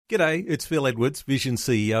G'day, it's Phil Edwards, Vision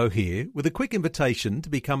CEO here, with a quick invitation to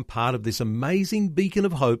become part of this amazing beacon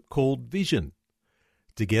of hope called Vision.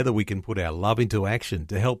 Together we can put our love into action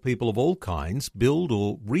to help people of all kinds build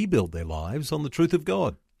or rebuild their lives on the truth of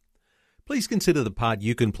God. Please consider the part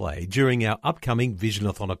you can play during our upcoming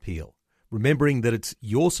Visionathon appeal, remembering that it's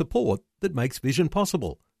your support that makes Vision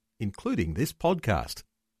possible, including this podcast.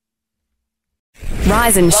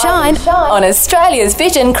 Rise and shine on Australia's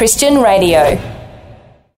Vision Christian Radio.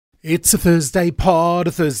 It's a Thursday pod,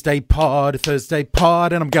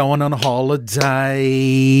 and I'm going on a holiday.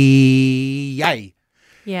 Yay.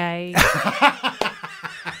 Yay.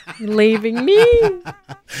 Leaving me?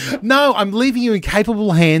 No, I'm leaving you in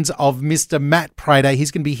capable hands of Mr. Matt Prater.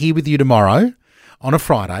 He's going to be here with you tomorrow on a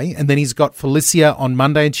Friday, and then he's got Felicia on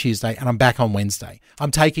Monday and Tuesday, and I'm back on Wednesday.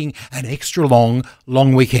 I'm taking an extra long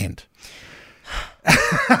weekend.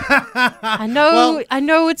 I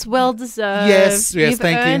know it's well deserved. Yes, You've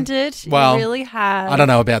thank you. earned it. Well, you really have. I don't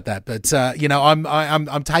know about that, but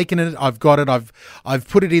I'm taking it. I've got it. I've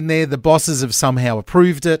put it in there. The bosses have somehow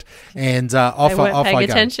approved it, and off they weren't I go. paying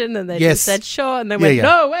attention, and they just said sure, and they went, yeah.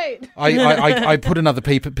 no, wait. I put another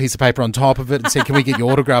piece of paper on top of it and said, "Can we get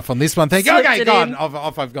your autograph on this one?" Thank you. Okay, gone.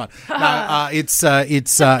 Off I've gone. No, it's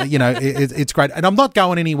great, and I'm not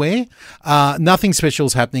going anywhere. Nothing special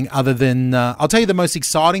is happening other than I'll tell you the most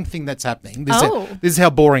exciting thing that's happening. This is how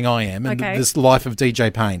boring I am in this life of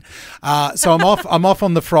DJ Payne. So I'm off. I'm off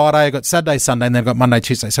on the Friday. I got Saturday, Sunday, and then I've got Monday,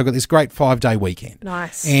 Tuesday. So I've got this great 5-day weekend.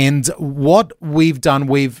 Nice. And what we've done,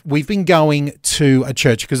 we've been going to a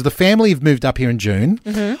church because the family have moved up here in June.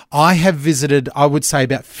 Mm-hmm. I have visited, I would say,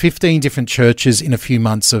 about 15 different churches in a few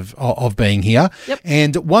months of being here. Yep.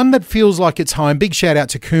 And one that feels like it's home. Big shout out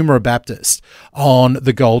to Coomera Baptist on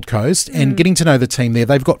the Gold Coast and getting to know the team there.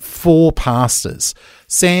 They've got 4 pastors.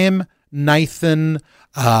 Sam, Nathan,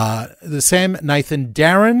 Darren,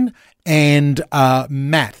 and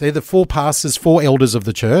Matt. They're the 4 pastors, 4 elders of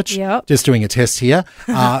the church. Yep. Just doing a test here.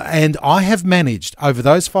 And I have managed over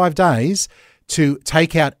those 5 days to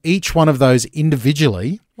take out each one of those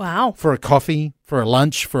individually. Wow. For a coffee, for a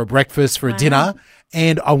lunch, for a breakfast, for a dinner.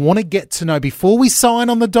 And I want to get to know, before we sign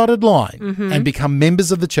on the dotted line and become members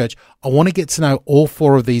of the church, I want to get to know all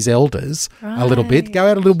 4 of these elders a little bit, go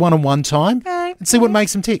out a little one-on-one time and see what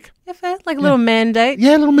makes them tick. Yeah, fair. Like a little mandate.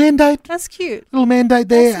 Yeah, a little mandate. That's cute. Little mandate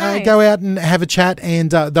there. Nice. Go out and have a chat.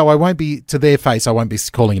 And though I won't be, to their face, I won't be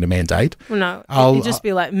calling it a mandate. Well, no, it'd just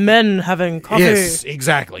be like men having coffee. Yes,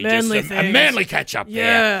 exactly. Manly just a manly catch-up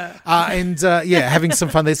there. Having some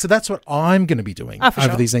fun there. So that's what I'm going to be doing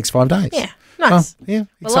over these next 5 days. Yeah. Nice.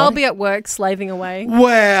 Well, I'll be at work slaving away.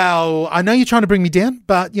 Well, I know you're trying to bring me down,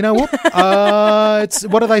 but you know what? It's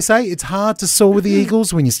what do they say? It's hard to soar with the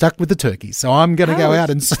eagles when you're stuck with the turkeys. So I'm going to go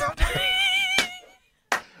out and...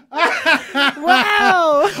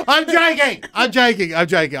 Wow. I'm joking.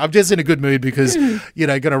 I'm just in a good mood because,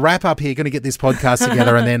 going to wrap up here, going to get this podcast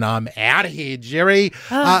together, and then I'm out of here, Jerry.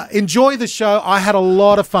 Enjoy the show. I had a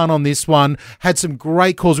lot of fun on this one. Had some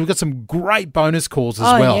great calls. We've got some great bonus calls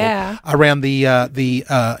as well around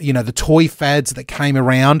the toy fads that came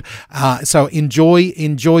around. So enjoy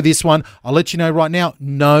this one. I'll let you know right now,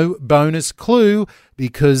 no bonus clue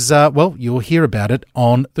because, you'll hear about it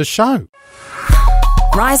on the show.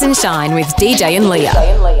 Rise and shine with DJ and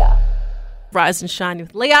Leah. Rise and shine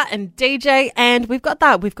with Leah and DJ, and we've got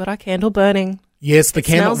that. We've got our candle burning. Yes, the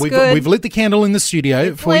candle. We've lit the candle in the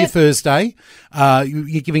studio for your Thursday.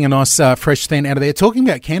 You're giving a nice fresh stand out of there. Talking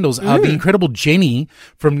about candles, the incredible Jenny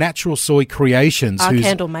from Natural Soy Creations, our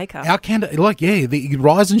candle maker. The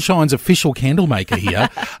Rise and Shine's official candle maker here.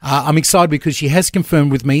 I'm excited because she has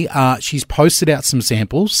confirmed with me. She's posted out some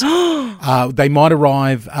samples. They might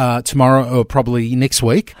arrive tomorrow or probably next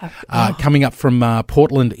week. Coming up from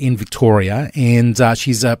Portland in Victoria, and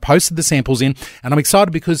she's posted the samples in, and I'm excited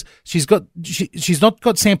because she's not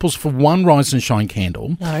got samples for one Rise and Shine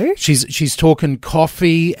candle. No. She's talking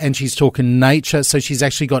coffee and she's talking nature. So she's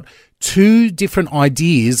actually got 2 different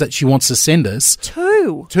ideas that she wants to send us.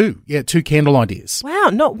 2? 2. Yeah, 2 candle ideas.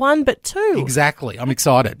 Wow, not 1 but 2. Exactly. I'm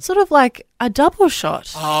excited. Sort of like a double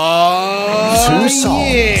shot. Oh, 2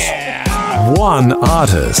 songs. Yeah. 1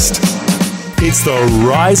 artist. It's the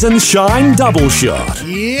Rise and Shine Double Shot.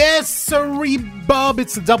 Yes, sorry, Bob.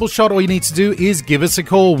 It's the double shot. All you need to do is give us a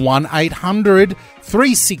call,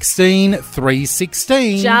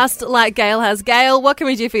 1-800-316-316. Just like Gail has. Gail, what can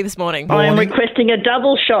we do for you this morning? I am requesting a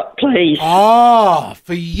double shot, please. Oh,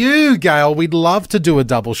 for you, Gail. We'd love to do a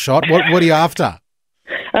double shot. What are you after?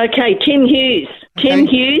 Okay, Tim Hughes. Okay. Tim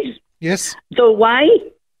Hughes. Yes. The Way.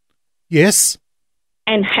 Yes.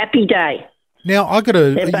 And Happy Day. Now I got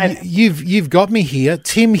They're to. both- You've got me here.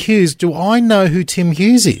 Tim Hughes. Do I know who Tim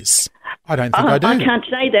Hughes is? I don't think I do. I can't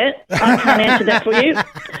say that. I can't answer that for you.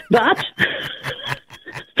 But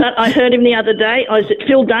I heard him the other day. I was at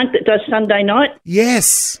Phil Dunk that does Sunday night.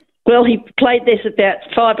 Yes. Well, he played this about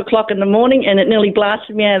 5 o'clock in the morning, and it nearly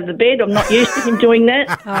blasted me out of the bed. I'm not used to him doing that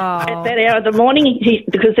at that hour of the morning,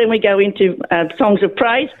 because then we go into songs of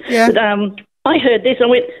praise. Yeah. But I heard this, and I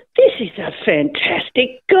went, "This is a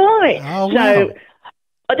fantastic guy." Oh, wow. So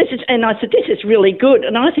and I said, "This is really good,"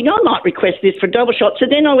 and I think I might request this for a double shot. So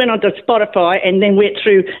then I went onto Spotify and then went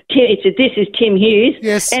through. It said, "This is Tim Hughes,"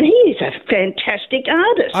 Yes. and he is a fantastic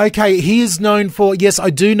artist. Okay, he is known for. Yes,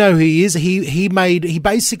 I do know who he is. He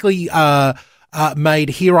basically made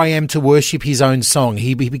 "Here I Am to Worship" his own song.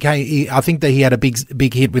 He became. I think that he had a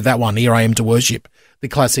big hit with that one. "Here I Am to Worship," the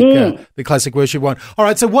classic worship one. All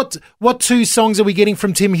right. So what two songs are we getting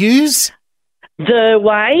from Tim Hughes? The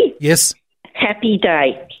Way, Yes. Happy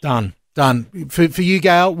Day. Done. For you,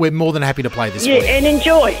 Gail, we're more than happy to play this. Yeah, for you. and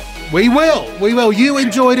enjoy. We will. You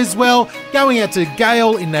enjoyed as well. Going out to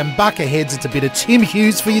Gail in Nambucca Heads. It's a bit of Tim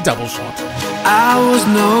Hughes for your double shot. I was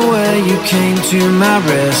nowhere, you came to my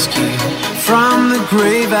rescue. From the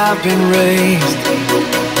grave I've been raised.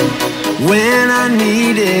 When I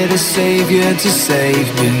needed a savior to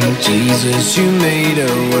save me, Jesus, you made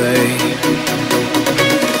a way.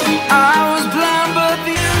 I was blind but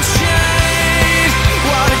the unchanged.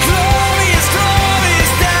 What a glorious,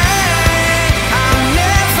 glorious day. I'll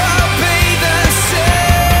never be the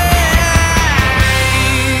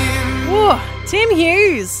same. Whoa, Tim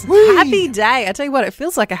Hughes. Whee! Happy day. I tell you what, it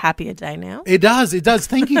feels like a happier day now. It does.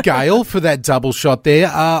 Thank you, Gail, for that double shot there.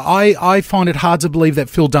 I find it hard to believe that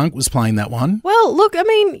Phil Dunk was playing that one. Well, look, I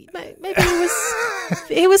mean, maybe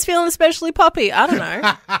he was feeling especially poppy. I don't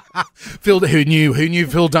know. Phil, who knew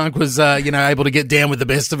Phil Dunk was, able to get down with the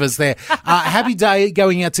best of us there. Happy day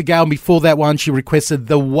going out to Gail. And before that one, she requested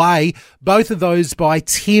The Way. Both of those by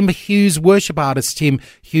Tim Hughes, worship artist Tim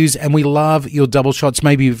Hughes. And we love your double shots.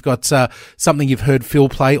 Maybe you've got something you've heard Phil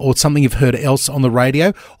play, or something you've heard else on the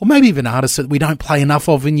radio, or maybe even artists that we don't play enough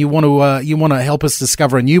of, and you want to help us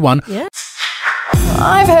discover a new one. Yeah.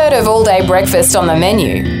 I've heard of all-day breakfast on the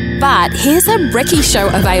menu, but here's a brekkie show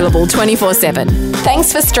available 24/7.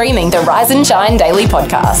 Thanks for streaming the Rise and Shine Daily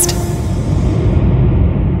Podcast.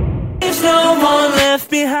 There's no one left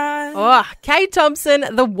behind. Oh, Kate Thompson,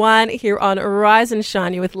 the one here on Rise and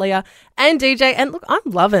Shine You with Leah and DJ. And look, I'm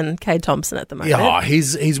loving Kate Thompson at the moment. Yeah,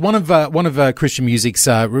 he's one of Christian music's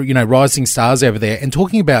rising stars over there. And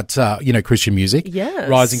talking about Christian music, Yes.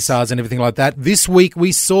 rising stars and everything like that. This week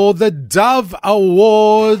we saw the Dove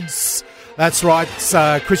Awards. That's right, it's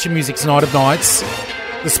Christian Music's Night of Nights.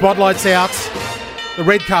 The spotlight's out. The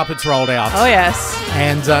red carpet's rolled out. Oh, yes.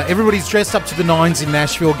 And everybody's dressed up to the nines in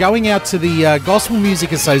Nashville, going out to the Gospel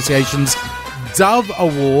Music Association's Dove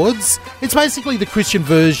Awards. It's basically the Christian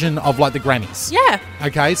version of like the Grammys. Yeah.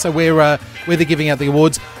 Okay, so where they're giving out the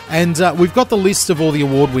awards, and we've got the list of all the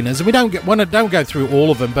award winners, and we don't go through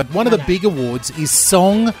all of them, but one of the big awards is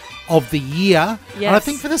Song of the Year. Yes. And I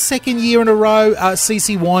think for the second year in a row,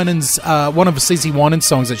 CeCe Winans, one of CeCe Winans'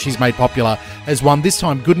 songs that she's made popular has won. This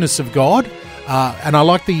time, Goodness of God. And I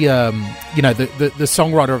like the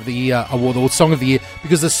Songwriter of the Year award, or Song of the Year,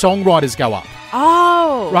 because the songwriters go up.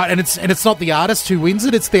 Oh. Right, and it's not the artist who wins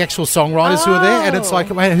it; it's the actual songwriters who are there, and it's like,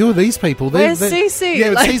 man, who are these people? Where's CeCe?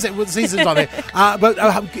 Yeah, CeCe's not there.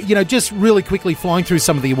 But just really quickly flying through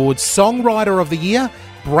some of the awards. Songwriter of the Year,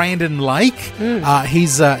 Brandon Lake.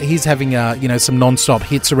 He's having some non-stop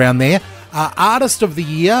hits around there. Artist of the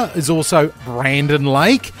Year is also Brandon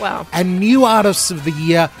Lake. Wow. And New Artist of the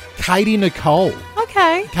Year, Katie Nicole.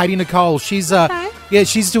 Okay. Katie Nicole, she's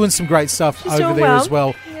she's doing some great stuff She's over doing there well. as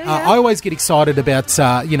well. Yeah. I always get excited about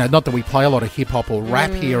not that we play a lot of hip hop or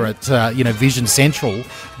rap here at Vision Central,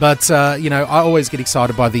 but I always get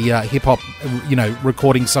excited by the hip hop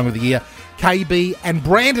recording song of the year. KB and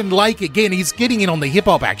Brandon Lake again. He's getting in on the hip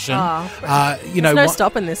hop action. There's no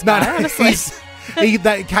stopping this guy, honestly.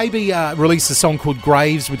 KB released a song called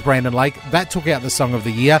Graves with Brandon Lake. That took out the Song of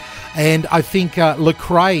the Year. And I think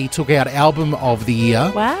Lecrae took out Album of the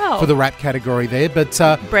Year. Wow. For the rap category there. But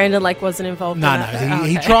Brandon Lake wasn't involved in that.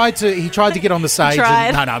 he tried to get on the stage.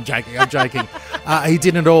 tried. No, I'm joking. He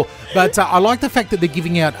didn't at all. But I like the fact that they're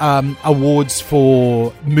giving out awards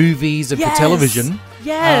for movies and Yes. for television.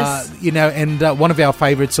 Yes. And one of our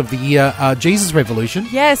favourites of the year, Jesus Revolution.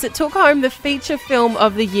 Yes, it took home the feature film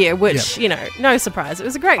of the year, which, no surprise. It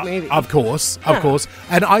was a great movie. Of course.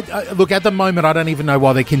 And I look, at the moment, I don't even know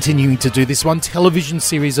why they're continuing to do this one. Television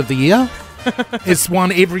series of the year. It's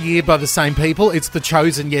won every year by the same people. It's The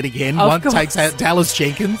Chosen yet again. One takes out Dallas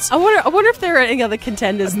Jenkins. I wonder if there are any other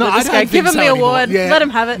contenders. No, that I just don't go, give think him the so award. anymore. Yeah. Let him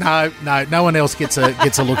have it. No one else gets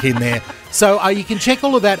a look in there. So you can check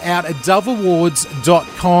all of that out at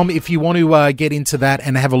doveawards.com if you want to get into that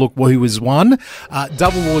and have a look who has won.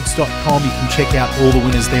 Doveawards.com, you can check out all the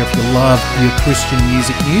winners there if you love your Christian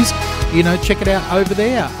music news. Check it out over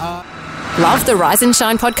there. Love the Rise and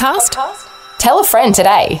Shine podcast? Tell a friend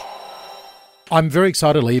today. I'm very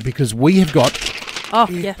excited, Leah, because we have got... Oh,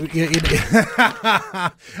 yeah.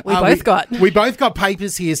 We both got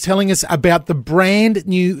papers here telling us about the brand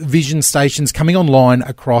new Vision stations coming online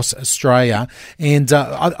across Australia. And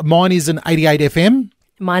mine is an 88 FM.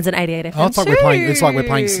 Mine's an 88 FM. Oh, it's like we're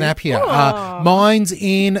playing Snap here. Mine's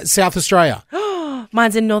in South Australia.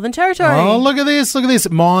 Mine's in Northern Territory. Oh, look at this.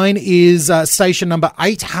 Mine is station number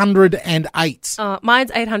 808.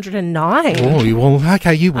 Mine's 809. Oh, well,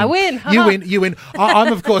 okay, you win. I win. You win.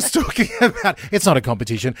 I'm, of course, talking about... It's not a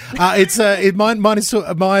competition. My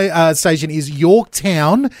station is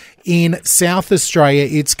Yorktown in South Australia.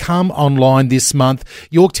 It's come online this month.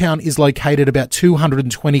 Yorktown is located about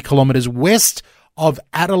 220 kilometres west of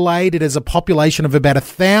Adelaide. It has a population of about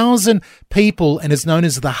 1,000 people and is known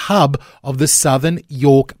as the hub of the Southern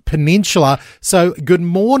York Peninsula. So good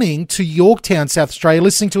morning to Yorktown, South Australia,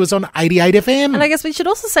 listening to us on 88 FM. And I guess we should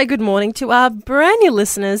also say good morning to our brand new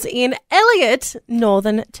listeners in Elliot,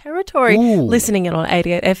 Northern Territory, listening in on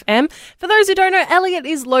 88 FM. For those who don't know, Elliot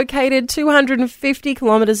is located 250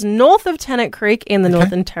 kilometres north of Tennant Creek in the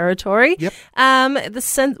Northern Territory. Yep.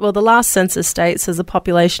 The last census state says the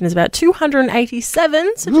population is about 287,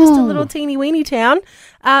 so just a little teeny weeny town,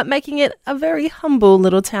 making it a very humble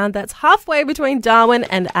little town that's halfway between Darwin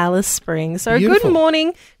and Alice Springs. So Beautiful. Good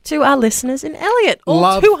morning to our listeners in Elliot,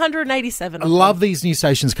 all 287 of them. Love these new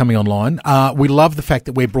stations coming online. We love the fact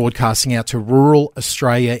that we're broadcasting out to rural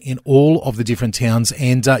Australia in all of the different towns.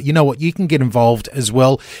 And you know what? You can get involved as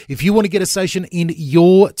well. If you want to get a station in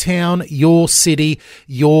your town, your city,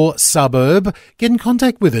 your suburb, get in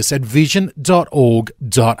contact with us at vision.org.au.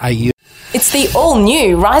 It's the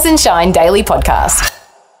all-new Rise and Shine Daily Podcast.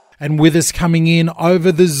 And with us coming in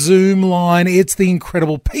over the Zoom line, it's the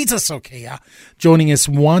incredible Peter Sokia joining us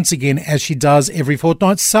once again as she does every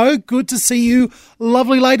fortnight. So good to see you,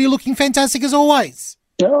 lovely lady, looking fantastic as always.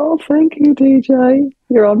 Oh, thank you, DJ.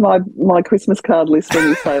 You're on my Christmas card list when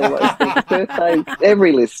you say all those things. Birthdays,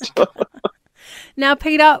 every list. Now,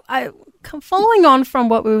 Peter, following on from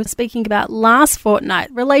what we were speaking about last fortnight,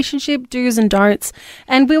 relationship do's and don'ts,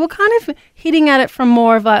 and we were kind of hitting at it from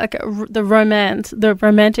more of the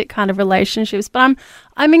romantic kind of relationships. But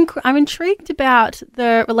I'm intrigued about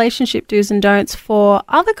the relationship do's and don'ts for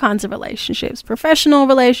other kinds of relationships, professional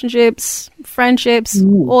relationships, friendships,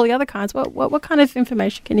 all the other kinds. What kind of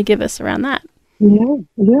information can you give us around that?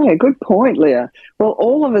 Yeah, good point, Leah. Well,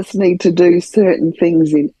 all of us need to do certain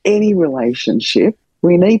things in any relationship.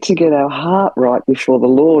 We need to get our heart right before the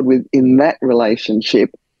Lord in that relationship,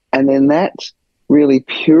 and then that really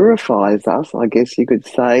purifies us, I guess you could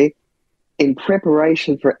say, in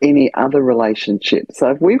preparation for any other relationship. So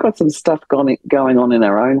if we've got some stuff going on in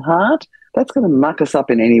our own heart, that's going to muck us up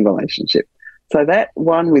in any relationship. So that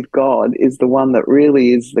one with God is the one that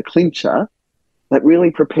really is the clincher that really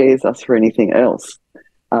prepares us for anything else.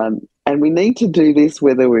 And we need to do this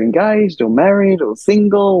whether we're engaged or married or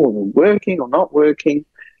single or working or not working.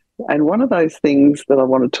 And one of those things that I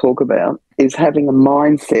want to talk about is having a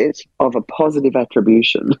mindset of a positive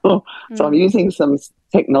attribution. So I'm using some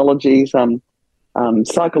technology, some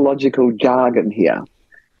psychological jargon here.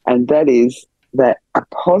 And that is that a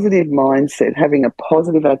positive mindset, having a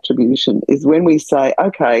positive attribution, is when we say,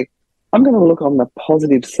 okay, I'm going to look on the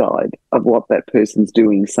positive side of what that person's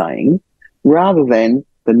doing, saying, rather than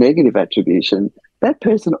the negative attribution. That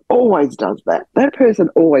person always does that. That person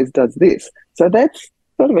always does this. So that's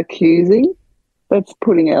sort of accusing. That's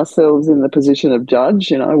putting ourselves in the position of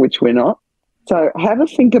judge, which we're not. So have a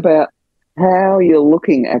think about how you're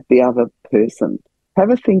looking at the other person.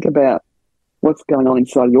 Have a think about what's going on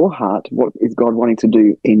inside your heart. What is God wanting to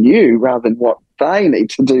do in you rather than what they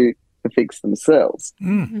need to do to fix themselves.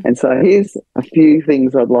 And so here's a few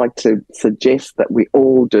things I'd like to suggest that we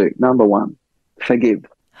all do. Number one, forgive.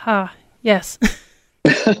 Yes.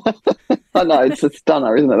 I know, it's a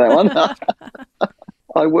stunner, isn't it, that one?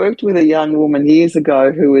 I worked with a young woman years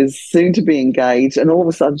ago who was soon to be engaged, and all of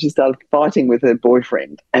a sudden she started fighting with her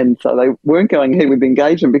boyfriend. And so they weren't going ahead with the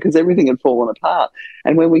engagement because everything had fallen apart.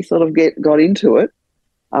 And when we sort of got into it,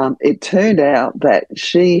 it turned out that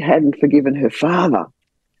she hadn't forgiven her father.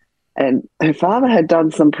 And her father had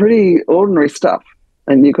done some pretty ordinary stuff.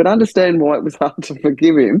 And you could understand why it was hard to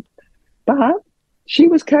forgive him. But she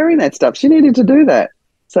was carrying that stuff. She needed to do that.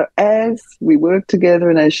 So as we worked together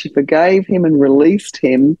and as she forgave him and released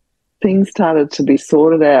him, things started to be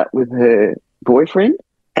sorted out with her boyfriend.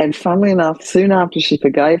 And funnily enough, soon after she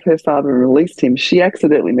forgave her father and released him, she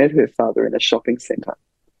accidentally met her father in a shopping centre.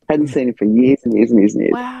 Hadn't seen him for years and years and years and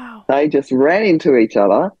years. Wow. They just ran into each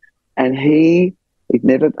other, and he'd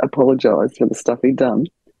never apologised for the stuff he'd done.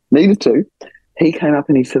 Needed to. He came up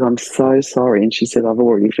and he said, "I'm so sorry." And she said, "I've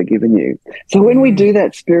already forgiven you." So when we do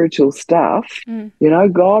that spiritual stuff,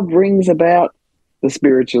 God brings about the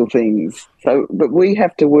spiritual things. So, but we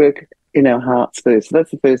have to work in our hearts first. So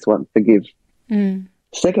that's the first one, forgive.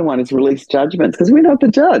 Second one is release judgments, because we're not the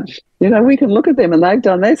judge. We can look at them and they've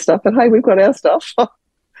done their stuff, but hey, we've got our stuff.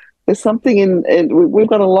 There's something we've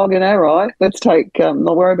got a log in our eye. Let's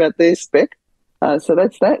not worry about their speck. So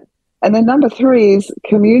that's that. And then number 3 is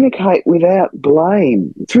communicate without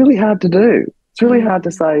blame. It's really hard to do. It's really hard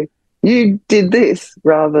to say, you did this,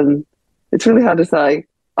 rather than, it's really hard to say,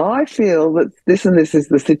 I feel that this and this is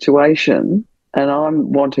the situation and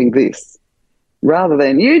I'm wanting this, rather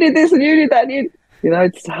than you did this and you did that.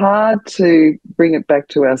 It's hard to bring it back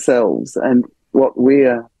to ourselves and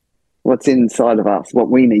what's inside of us, what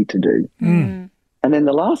we need to do. And then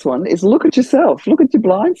the last one is look at yourself, look at your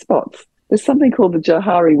blind spots. There's something called the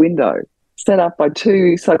Johari window, set up by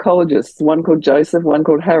 2 psychologists, one called Joseph, one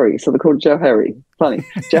called Harry. So they're called Johari. Funny.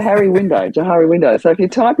 Johari window. So if you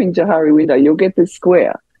type in Johari window, you'll get this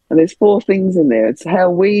square. And there's 4 things in there. It's how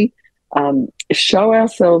we show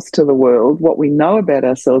ourselves to the world, what we know about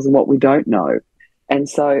ourselves and what we don't know. And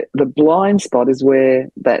so the blind spot is where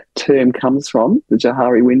that term comes from, the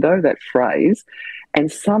Johari window, that phrase. And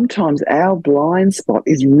sometimes our blind spot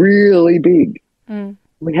is really big.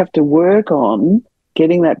 We have to work on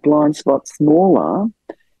getting that blind spot smaller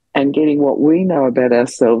and getting what we know about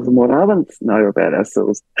ourselves and what others know about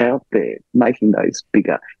ourselves out there, making those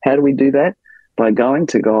bigger. How do we do that? By going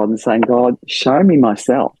to God and saying, God, show me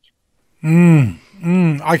myself.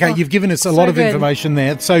 Okay, you've given us a lot of information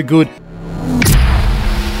there. It's so good.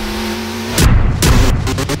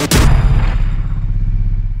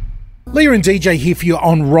 Leah and DJ here for you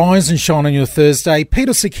on Rise and Shine on your Thursday.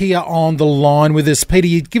 Peter Sakia on the line with us. Peter,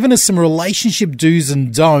 you've given us some relationship do's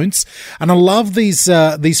and don'ts, and I love these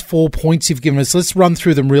 4 points you've given us. Let's run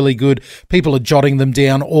through them really good. People are jotting them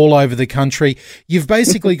down all over the country. You've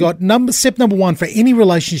basically got step number 1 for any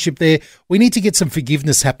relationship there. We need to get some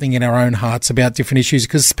forgiveness happening in our own hearts about different issues,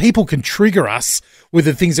 because people can trigger us with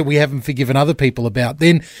the things that we haven't forgiven other people about.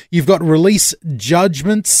 Then you've got release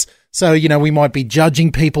judgments. So, we might be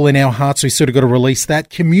judging people in our hearts. We sort of got to release that.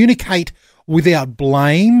 Communicate without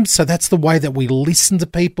blame. So that's the way that we listen to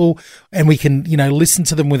people, and we can, listen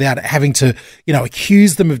to them without having to,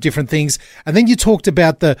 accuse them of different things. And then you talked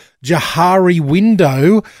about the Johari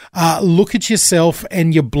window. Look at yourself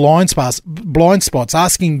and your blind spots,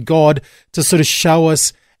 asking God to sort of show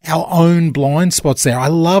us our own blind spots there. I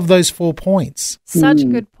love those 4 points. Such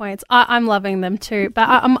good points. I'm loving them too. But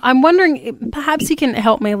I'm wondering, perhaps you can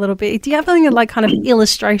help me a little bit. Do you have anything like kind of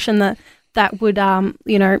illustration that would,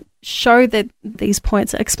 show that these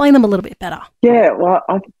points, explain them a little bit better? Yeah, well,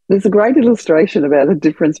 there's a great illustration about the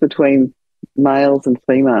difference between males and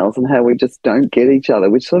females and how we just don't get each other,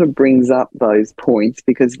 which sort of brings up those points,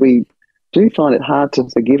 because we do find it hard to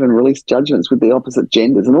forgive and release judgments with the opposite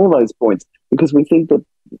genders and all those points, because we think that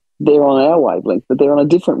they're on our wavelength, but they're on a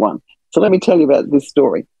different one. So let me tell you about this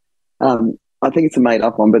story. I think it's a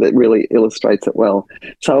made-up one, but it really illustrates it well.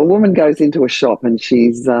 So a woman goes into a shop and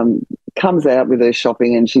she's comes out with her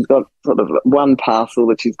shopping, and she's got sort of one parcel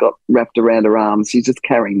that she's got wrapped around her arms. She's just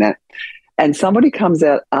carrying that. And somebody comes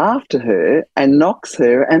out after her and knocks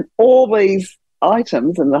her, and all these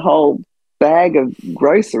items and the whole bag of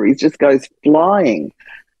groceries just goes flying.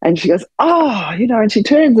 And she goes, and she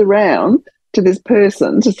turns around to this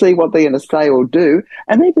person to see what they're going to say or do,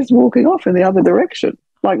 and they're just walking off in the other direction.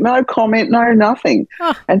 Like, no comment, no nothing.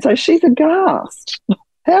 And so she's aghast.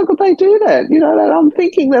 How could they do that? That I'm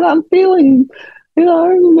thinking, that I'm feeling,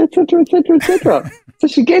 et cetera, et cetera, et cetera. So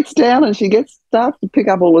she gets down and starts to pick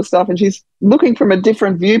up all the stuff, and she's looking from a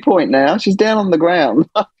different viewpoint now. She's down on the ground.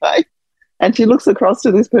 Okay? And she looks across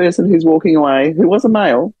to this person who's walking away, who was a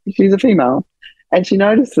male. She's a female. And she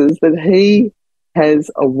notices that he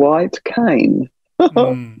has a white cane. He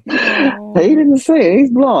didn't see it.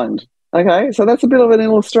 He's blind. Okay, so that's a bit of an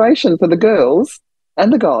illustration for the girls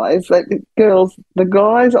and the guys. The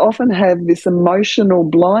guys often have this emotional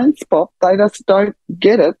blind spot. They just don't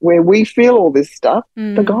get it, where we feel all this stuff.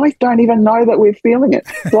 The guys don't even know that we're feeling it.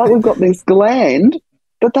 It's like we've got this gland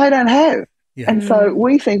that they don't have. Yeah. And so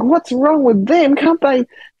we think, what's wrong with them? Can't they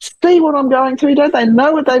see what I'm going through? Don't they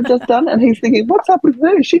know what they've just done? And he's thinking, what's up with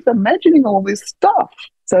her? She's imagining all this stuff.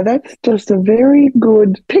 So that's just a very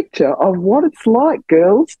good picture of what it's like,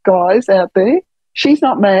 girls, guys out there. She's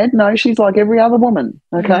not mad. No, she's like every other woman.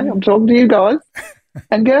 Okay, I'm talking to you guys.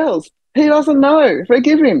 And girls, he doesn't know.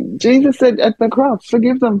 Forgive him. Jesus said at the cross,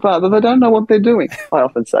 forgive them, Father. They don't know what they're doing. I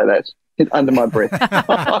often say that under my breath.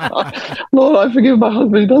 Lord, I forgive my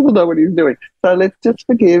husband. He doesn't know what he's doing. So let's just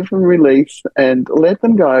forgive and release and let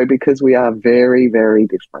them go, because we are very, very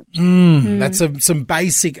different. That's some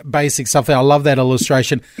basic stuff there. I love that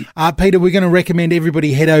illustration. Peter, we're going to recommend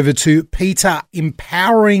everybody head over to Peter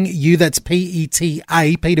Empowering You. That's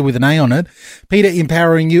P-E-T-A, Peter with an A on it. Peter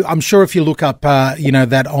Empowering You. I'm sure if you look up,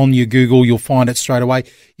 that on your Google, you'll find it straight away.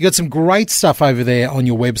 You got some great stuff over there on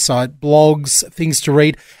your website, blogs, things to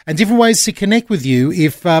read, and different ways to connect with you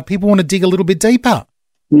if people want to dig a little bit deeper.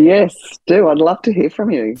 Yes, do. I'd love to hear from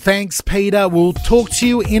you. Thanks, Peter. We'll talk to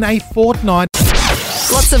you in a fortnight.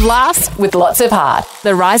 Lots of laughs with lots of heart.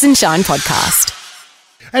 The Rise and Shine podcast.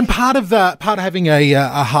 And part of having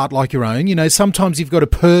a heart like your own, sometimes you've got to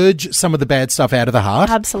purge some of the bad stuff out of the heart.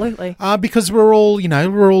 Absolutely. Because we've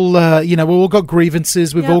all got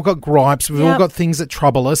grievances, we've all got gripes, we've all got things that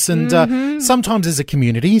trouble us, and sometimes as a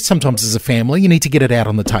community, sometimes as a family, you need to get it out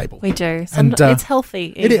on the table. We do. And it's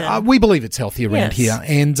healthy. We believe it's healthy around here,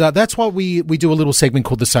 and that's why we do a little segment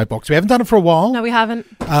called the Soapbox. We haven't done it for a while. No, we haven't.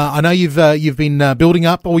 I know you've been building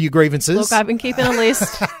up all your grievances. Look, I've been keeping a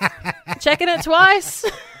list, checking it twice.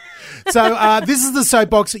 So this is the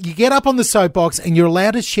soapbox. You get up on the soapbox and you're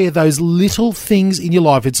allowed to share those little things in your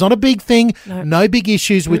life. It's not a big thing, no big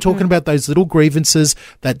issues. We're talking about those little grievances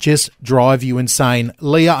that just drive you insane.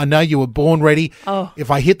 Leah, I know you were born ready. Oh. If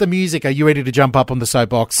I hit the music, are you ready to jump up on the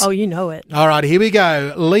soapbox? Oh, you know it. All right, here we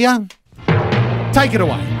go. Leah, take it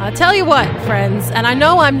away. I'll tell you what, friends, and I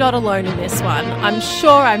know I'm not alone in this one. I'm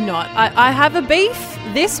sure I'm not. I have a beef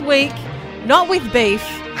this week, not with beef,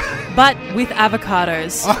 but with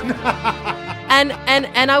avocados. Oh, no.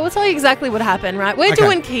 And I will tell you exactly what happened, right? We're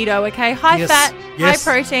doing keto, okay? High fat, high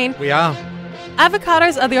protein. We are.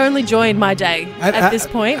 Avocados are the only joy in my day at this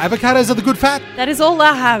point. Avocados are the good fat. That is all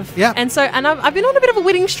I have. Yeah. And so, I've been on a bit of a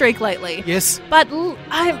winning streak lately. Yes. But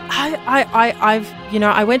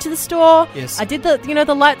I went to the store. Yes. I did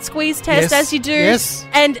the light squeeze test as you do. Yes.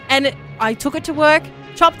 And I took it to work,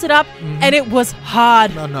 chopped it up, and it was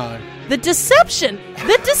hard. No. The deception.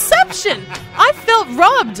 I felt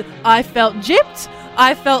robbed. I felt gypped.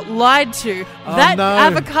 I felt lied to. That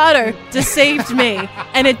avocado deceived me,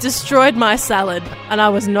 and it destroyed my salad, and I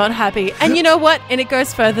was not happy. And you know what? And it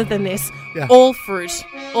goes further than this. Yeah. All fruit.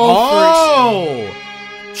 All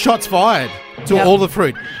fruit. Shots fired to all the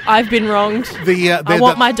fruit. I've been wronged. I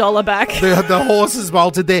want my dollar back. The horse has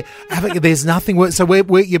bolted there. There's nothing worse. So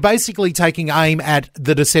you're basically taking aim at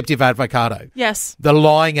the deceptive avocado. Yes. The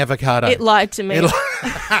lying avocado. It lied to me.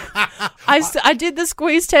 I did the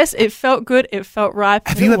squeeze test. It felt good. It felt ripe.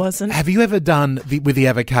 It wasn't. Have you ever done with the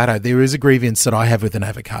avocado? There is a grievance that I have with an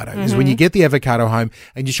avocado. Is when you get the avocado home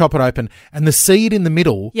and you chop it open and the seed in the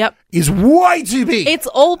middle is way too big. It's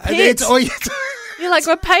all pit. You're like,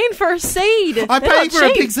 we're paying for a seed. I'm paying for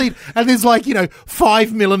a big seed, and there's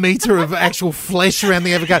 5 millimeter of actual flesh around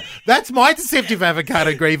the avocado. That's my deceptive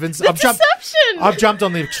avocado grievance. Deception. I've jumped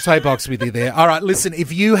on the soapbox with you there. All right, listen,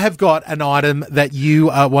 if you have got an item that you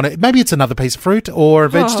want to, maybe it's another piece of fruit or a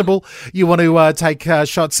vegetable you want to take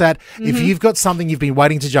shots at, if you've got something you've been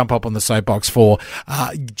waiting to jump up on the soapbox for,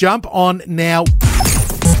 jump on now.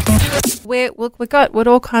 We're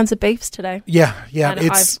all kinds of beefs today. Yeah.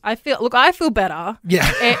 And I feel better. Yeah,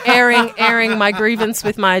 airing my grievance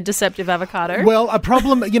with my deceptive avocado. Well, a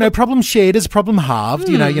problem, problem shared is problem halved.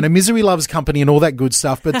 Misery loves company and all that good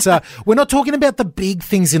stuff. But we're not talking about the big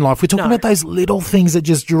things in life. We're talking about those little things that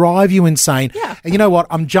just drive you insane. Yeah. And you know what?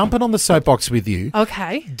 I'm jumping on the soapbox with you.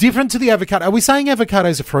 Okay. Different to the avocado. Are we saying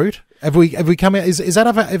avocado's a fruit? Have we come out? Is that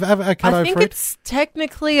avocado I think fruit? it's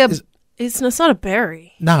technically it's not a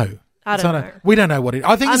berry. No. I don't know. We don't know what it is.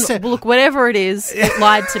 I think look, whatever it is, it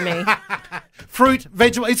lied to me. Fruit,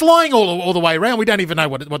 vegetable. It's lying all the way around. We don't even know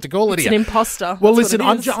what to call it here. It's an imposter. Well, listen,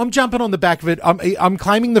 I'm jumping on the back of it. I'm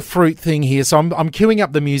claiming the fruit thing here, so I'm queuing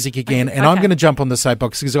up the music again, and I'm going to jump on the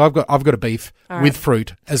soapbox because I've got a beef with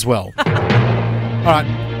fruit as well. All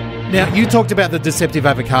right. Now, you talked about the deceptive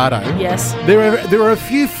avocado. Yes. There are a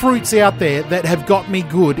few fruits out there that have got me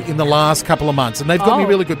good in the last couple of months, and they've got me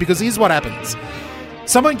really good because here's what happens.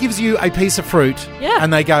 Someone gives you a piece of fruit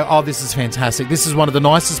and they go, oh, this is fantastic. This is one of the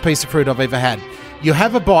nicest pieces of fruit I've ever had. You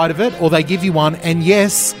have a bite of it or they give you one and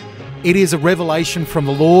yes, It is a revelation from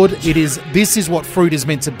the Lord. This is what fruit is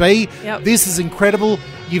meant to be. Yep. This is incredible.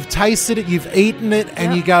 You've tasted it, you've eaten it,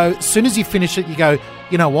 and you go, as soon as you finish it, you go,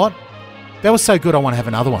 you know what? That was so good, I want to have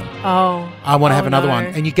another one. Oh. I want to have another one.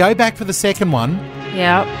 And you go back for the second one.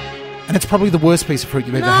 Yeah. And it's probably the worst piece of fruit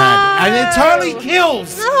you've ever had. And it totally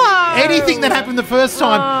kills anything that happened the first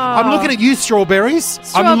time. I'm looking at you, strawberries.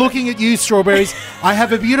 I'm looking at you, strawberries. I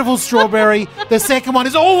have a beautiful strawberry. The second one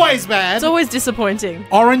is always bad. It's always disappointing.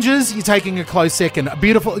 Oranges, you're taking a close second.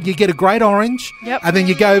 You get a great orange. Yep. And then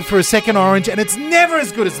you go for a second orange, and it's never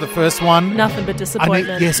as good as the first one. Nothing but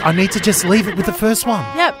disappointment. I need to just leave it with the first one.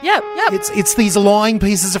 Yep. It's these lying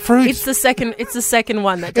pieces of fruit. It's the second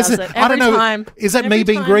one that does it. Every I don't know. time. Is that me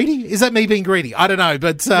being greedy? Is that me being greedy? I don't know,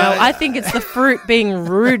 but no, I think it's the fruit being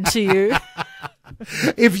rude to you.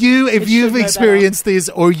 If you've experienced this,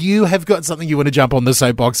 or you have got something you want to jump on the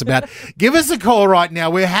soapbox about, give us a call right now.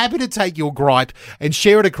 We're happy to take your gripe and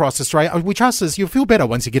share it across Australia. We trust us. You'll feel better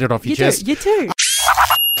once you get it off your chest. You do.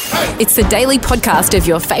 It's the daily podcast of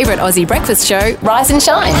your favourite Aussie breakfast show, Rise and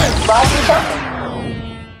Shine. Rise and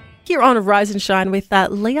Shine. Here on Rise and Shine with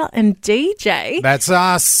Leah and DJ. That's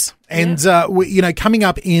us. And coming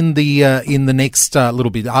up in the next little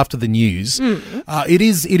bit after the news, it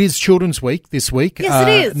is Children's Week this week. Yes, it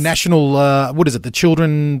is National. What is it? The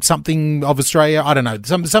Children something of Australia. I don't know.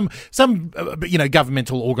 Some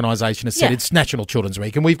governmental organisation has said it's National Children's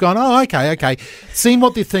Week, and we've gone, oh, okay. Seen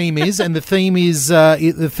what the theme is, and the theme is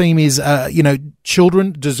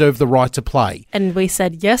children deserve the right to play. And we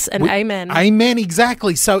said yes and amen. Amen.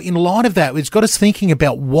 Exactly. So in light of that, it's got us thinking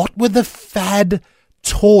about what were the fad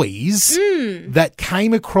toys that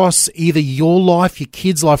came across either your life, your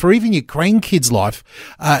kid's life, or even your grandkids' life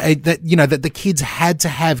that the kids had to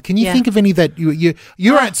have. Can you think of any that you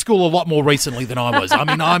were at school a lot more recently than I was? I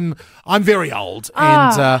mean, I'm very old,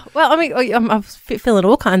 and I'm feeling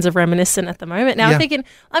all kinds of reminiscent at the moment. Now I'm thinking,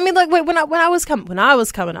 when I was coming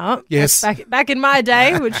up, yes, back in my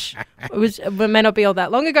day, which may not be all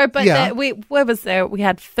that long ago, but where was there? We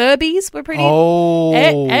had Furbies. We're pretty.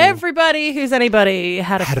 Everybody who's anybody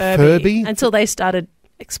had a Furby until they started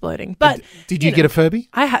exploding. But did you get a Furby?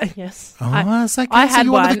 I had, yes. Oh, so I had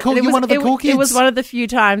you one. You're one of the cool kids. It was one of the few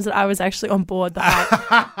times that I was actually on board the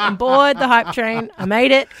hype train. I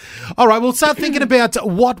made it. All right, we'll start thinking about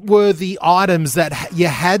what were the items that you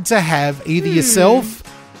had to have, either yourself,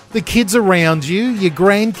 the kids around you, your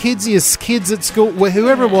grandkids, your kids at school,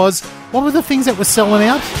 whoever it was. What were the things that were selling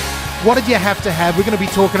out? What did you have to have? We're going to be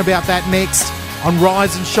talking about that next on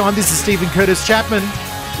Rise and Shine. This is Stephen Curtis Chapman.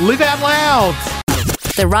 Live out loud.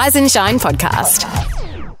 The Rise and Shine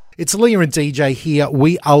podcast. It's Leah and DJ here.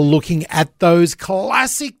 We are looking at those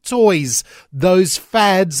classic toys, those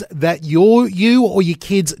fads that you or your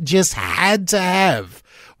kids just had to have.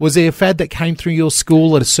 Was there a fad that came through your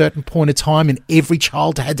school at a certain point of time and every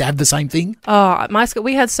child had to have the same thing? Oh, at my school,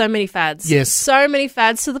 we had so many fads. Yes. So many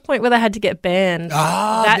fads to the point where they had to get banned.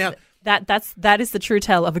 That is the true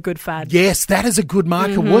tell of a good fad. Yes, that is a good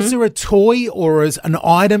marker. Was there a toy or an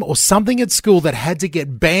item or something at school that had to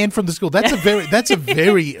get banned from the school? That's a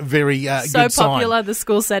very very so good sign. Popular, the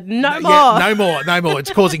school said no more. Yeah, no more.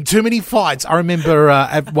 It's causing too many fights. I remember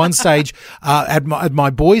at one stage at my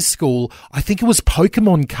boys' school, I think it was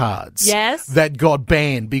Pokemon cards. Yes. That got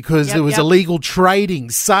banned because there was illegal trading,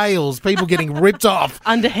 sales, people getting ripped off.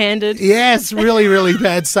 Underhanded. Yes, really, really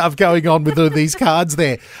bad stuff going on with all these cards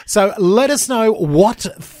there. So let us know what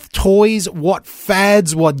toys, what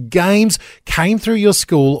fads, what games came through your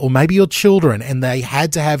school or maybe your children and they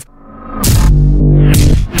had to have.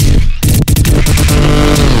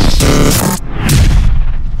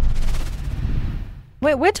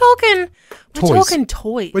 We're talking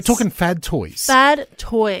toys. We're talking fad toys. Fad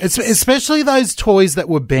toys. Especially those toys that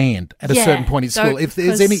were banned at a certain point in school. If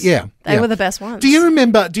there's any, they were the best ones. Do you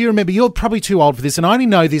remember? You're probably too old for this, and I only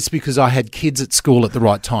know this because I had kids at school at the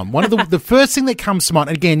right time. One of the first thing that comes to mind,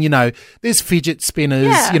 and again, there's fidget spinners.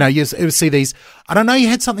 Yeah. You see these. I don't know. You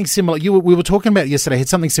had something similar. We were talking about it yesterday. Had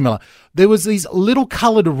something similar. There was these little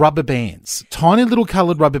coloured rubber bands, tiny little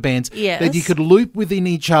coloured rubber bands that you could loop within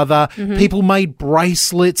each other. Mm-hmm. People made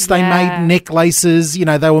bracelets. They made necklaces.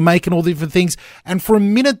 They were making all different things. And for a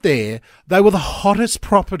minute there, they were the hottest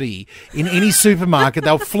property in any supermarket.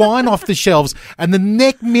 They were flying off the shelves. And the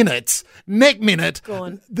next minute,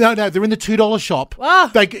 gone. No, they're in the $2 shop.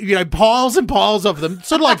 Oh. They, piles and piles of them,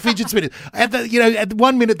 sort of like fidget spinners. At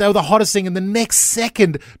 1 minute they were the hottest thing, and the next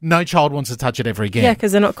second, no child wants to touch it ever again. Yeah,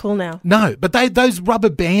 because they're not cool now. No, but those rubber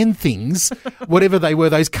band things, whatever they were,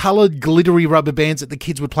 those coloured glittery rubber bands that the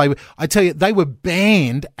kids would play with, I tell you, they were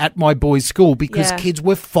banned at my boys' school because kids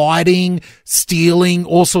were fighting, stealing,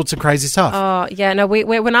 all sorts of crazy stuff. tough. Oh yeah, no.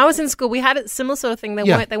 When I was in school, we had a similar sort of thing. They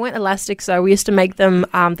Yeah. weren't elastic, so we used to make them.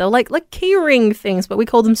 They were like key ring things, but we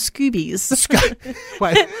called them Scoobies.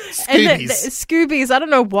 Wait, And Scoobies. Scoobies. I don't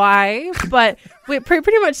know why, but we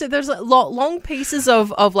pretty much there's like long pieces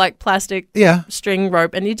of like plastic Yeah. string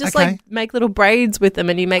rope, and you just Okay. like make little braids with them,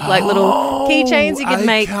 and you make like little keychains. You can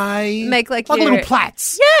make like your, little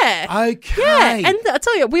plaits. Yeah. Okay. Yeah, and I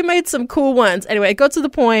tell you, we made some cool ones. Anyway, it got to the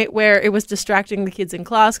point where it was distracting the kids in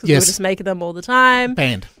class because we Yes. were just making them all the time.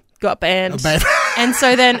 Banned. Got banned. Banned. and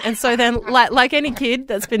so then, like any kid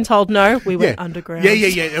that's been told no, we went underground.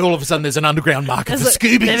 Yeah. All of a sudden, there's an underground market for It's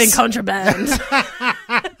like Scoobies. living contraband.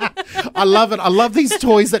 I love it. I love these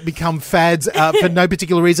toys that become fads for no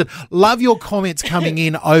particular reason. Love your comments coming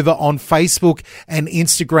in over on Facebook and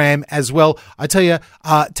Instagram as well. I tell you,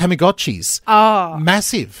 Tamagotchis. Oh.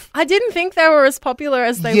 Massive. I didn't think they were as popular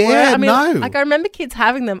as they Yeah, were. I mean, no. like I remember kids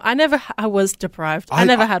having them. I was deprived. I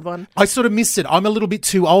never had one. I sort of missed it. I'm a little bit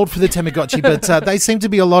too old for the Tamagotchi, but they seem to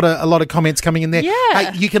be a lot of comments coming in there. Yeah.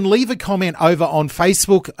 Hey, you can leave a comment over on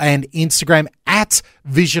Facebook and Instagram at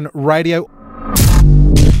Vision Radio.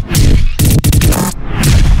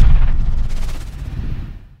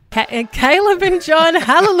 Caleb and John,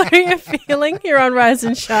 hallelujah feeling here on Rise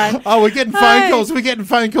and Shine. Oh, we're getting phone calls. We're getting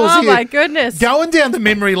phone calls Oh, here. my goodness. Going down the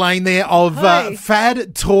memory lane there of Hey.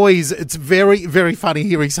 fad toys. It's very, very funny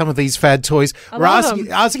hearing some of these fad toys. We're love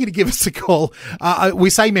asking you to give us a call. We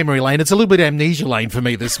say memory lane. It's a little bit amnesia lane for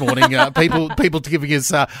me this morning. People giving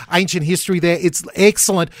us ancient history there. It's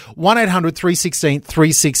excellent.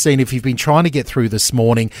 1-800-316-316 if you've been trying to get through this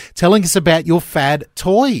morning, telling us about your fad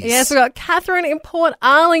toys. Yes, we've got Catherine in Port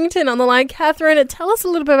Arlington on the line. Catherine, tell us a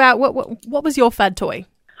little bit about what was your fad toy?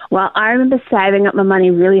 Well, I remember saving up my money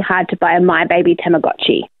really hard to buy a My Baby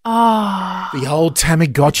Tamagotchi. Oh, The old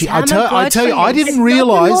Tamagotchi. I tell you, I didn't It's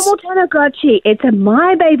realise. not a normal Tamagotchi. It's a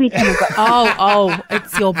My Baby Tamagotchi. oh,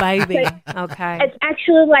 it's your baby. Okay. It's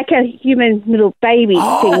actually like a human little baby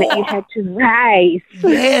thing that you had to raise.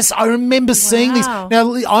 Yes, I remember seeing this. Wow.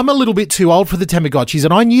 Now, I'm a little bit too old for the Tamagotchis,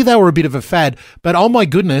 and I knew they were a bit of a fad, but oh my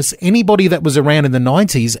goodness, anybody that was around in the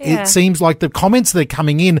 90s, Yeah. it seems like the comments that are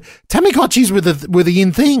coming in, Tamagotchis were the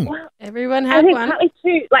in thing. Everyone I had think one. partly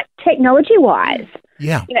too, like technology-wise.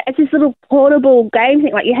 Yeah. You know, it's this little portable game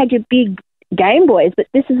thing. Like you had your big Game Boys, but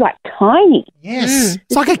this is like tiny. Yes.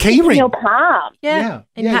 It's like a key In ring. your palm. Yeah.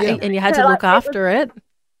 And, Yeah, yeah. and you had So, to like, look after it.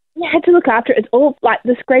 You had to look after it. It's all like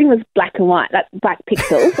the screen was black and white, like black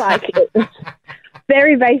pixels. Like it was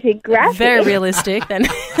very basic graphics. Very realistic then.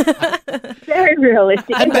 Very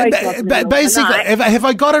realistic. And It wakes up in the middle of the basically, night. have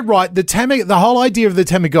I got it right? The whole idea of the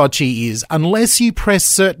Tamagotchi is unless you press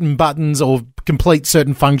certain buttons or complete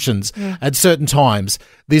certain functions at certain times,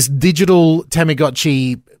 this digital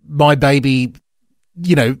Tamagotchi, My Baby,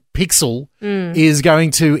 pixel is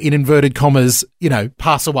going to, in inverted commas,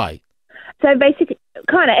 pass away. So basically,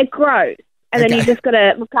 kind of, it grows. And then Okay. you just got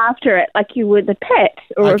to look after it like you would a pet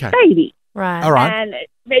or Okay. a baby. Right. All right. And it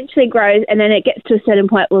eventually grows, and then it gets to a certain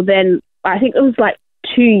point. Well, then I think it was like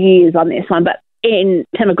 2 years on this one, but in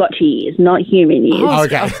Tamagotchi years, not human years. Oh,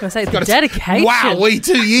 Okay. I was going to say, Got the to- dedication. Wow,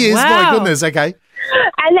 2 years. My Wow. goodness. Okay.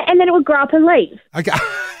 And then it would grow up and leave. Okay.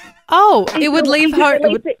 Oh, it would You leave could home.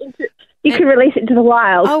 release it into- You could release it into the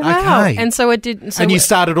wild. Oh, wow. Okay. And so it did. So And you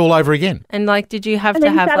started all over again. and like, did you have and to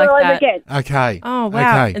then you have start like all over that? again. Okay. Oh,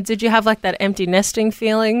 wow. Okay. And did you have like that empty nesting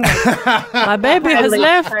feeling? Like, my baby has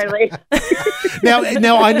left. Totally.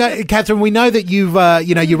 Now I know, Catherine. We know that you've,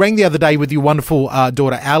 you rang the other day with your wonderful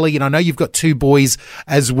daughter Ali, and I know you've got 2 boys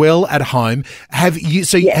as well at home. Have you?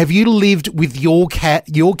 So have you lived with your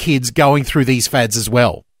kids going through these fads as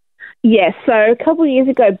well? Yes, so a couple of years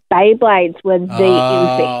ago, Beyblades were the in thing.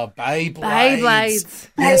 Oh, Beyblades. Beyblades.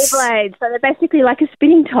 Yes. Beyblades, so they're basically like a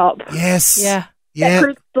spinning top Yes. Yeah. Yeah. that could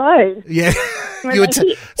explode. Yeah. When You were they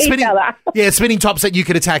hit each spinning, other. spinning tops that you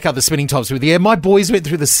could attack other spinning tops with. Yeah, my boys went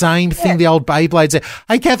through the same thing, the old Beyblades.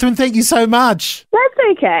 Hey, Catherine, thank you so much.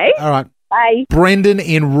 That's okay. All right. Bye. Brendan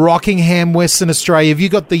in Rockingham, Western Australia. Have you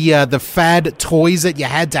got the fad toys that you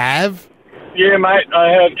had to have? Yeah, mate, I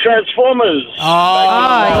had Transformers.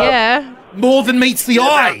 Oh, yeah. More than meets the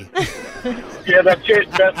eye. Yeah, that's it.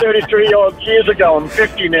 About 33-odd years ago. I'm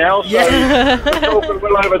 50 now, so we're talking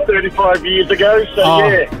well over 35 years ago. So, Oh,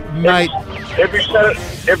 yeah. mate.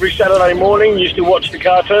 Every Saturday morning, used to watch the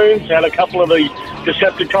cartoons, had a couple of the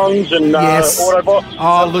Decepticons and Yes. Autobots.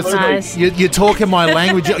 Oh, listen, Nice. you're talking my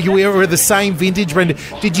language. You were the same vintage, Brenda.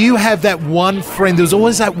 Did you have that one friend? There was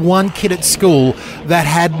always that one kid at school that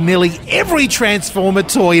had nearly every Transformer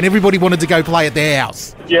toy, and everybody wanted to go play at their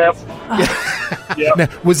house. Yep. Yep. Now,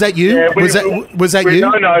 was that you? Yeah, was that you?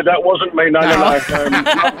 No, that wasn't me. No.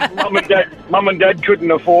 Mum and Dad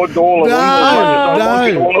couldn't afford all of them. I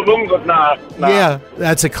wanted all of them, but nah. Yeah,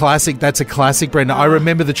 that's a classic. That's a classic, Brenda. I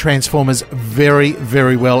remember the Transformers very,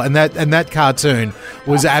 very well, and that cartoon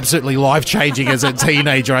was absolutely life-changing as a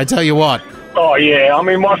teenager. I tell you what. Oh yeah, I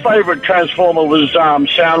mean my favourite Transformer was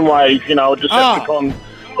Soundwave. You know, a Decepticon.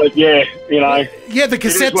 But yeah, you know. Yeah, the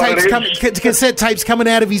cassette what it tapes is. cassette tapes coming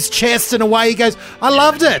out of his chest and away he goes. I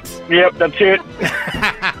loved it. Yep, that's it.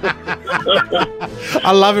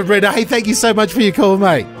 I love it, Brenda. Hey, thank you so much for your call,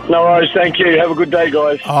 mate. No worries, thank you. Have a good day,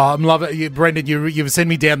 guys. Oh, I'm loving it. Brendan, you've sent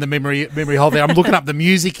me down the memory hole there. I'm looking up the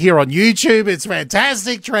music here on YouTube. It's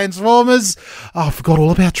fantastic. Transformers. Oh, I forgot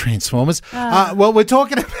all about Transformers. Well, we're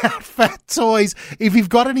talking about fat toys. If you've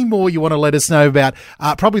got any more you want to let us know about,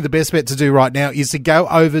 probably the best bet to do right now is to go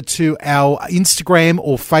over to our Instagram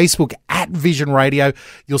or Facebook at Vision Radio.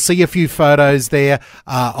 You'll see a few photos there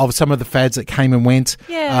of some of the fads that came and went.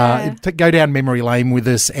 Yeah. Go down memory lane with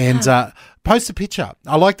us and post a picture.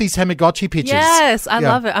 I like these Tamagotchi pictures. Yes, I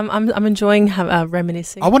love it. I'm enjoying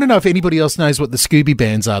reminiscing. I want to know if anybody else knows what the Scooby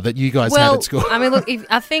bands are that you guys have at school. I mean, look,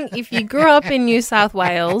 I think if you grew up in New South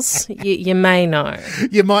Wales, you may know.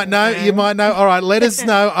 You might know. You might know. All right, let us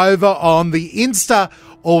know over on the Insta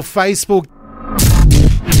or Facebook.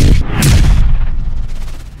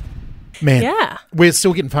 Man, Yeah. we're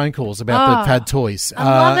still getting phone calls about the pad toys. I'm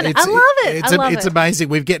loving it. I love it. I love It's it. amazing.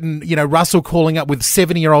 We're getting, Russell calling up with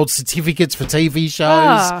 70-year-old certificates for TV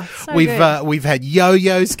shows. So good. We've had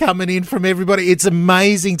yo-yos coming in from everybody. It's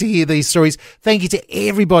amazing to hear these stories. Thank you to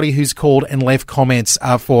everybody who's called and left comments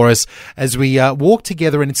for us as we walk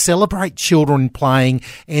together and celebrate children playing.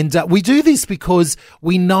 And we do this because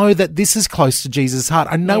we know that this is close to Jesus' heart.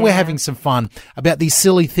 I know we're having some fun about these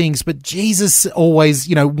silly things, but Jesus always,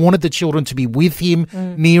 wanted the children to be with him,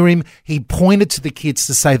 near him. He pointed to the kids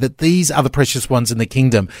to say that these are the precious ones in the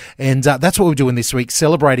kingdom. And that's what we're doing this week,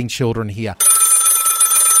 celebrating children here.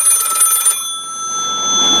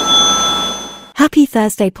 Happy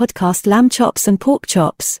Thursday podcast, lamb chops and pork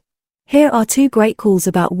chops. Here are two great calls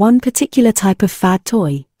about one particular type of fad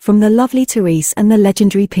toy, from the lovely Therese and the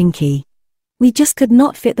legendary Pinky. We just could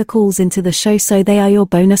not fit the calls into the show, so they are your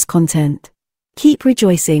bonus content. Keep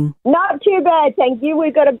rejoicing. Not too bad, thank you.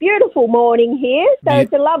 We've got a beautiful morning here, so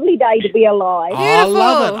it's a lovely day to be alive.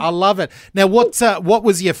 Oh, I love it. Now, what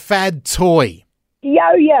was your fad toy?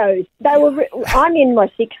 Yo-yos. I'm in my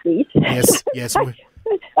 60s. Yes.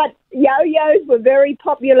 But yo-yos were very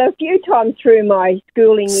popular a few times through my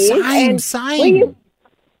schooling years. Same.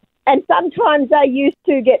 And sometimes they used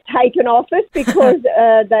to get taken off us because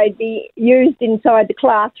they'd be used inside the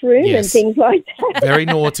classroom and things like that. Very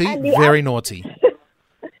naughty, very naughty.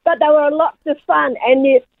 But they were lots of fun,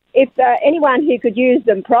 and if anyone who could use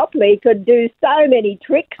them properly could do so many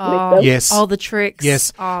tricks with them. Yes. All the tricks.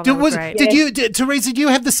 Yes. Oh, Therese, did you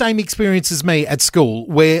have the same experience as me at school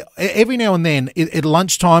where every now and then at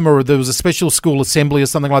lunchtime or there was a special school assembly or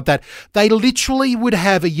something like that, they literally would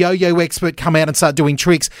have a yo-yo expert come out and start doing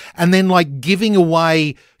tricks and then giving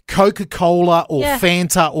away Coca-Cola or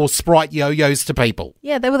Fanta or Sprite yo-yos to people?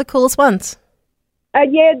 Yeah, they were the coolest ones.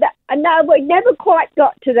 No, we never quite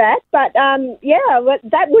got to that, but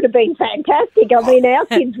that would have been fantastic. I mean, our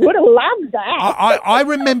kids would have loved that. I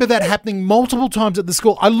remember that happening multiple times at the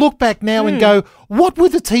school. I look back now and go, what were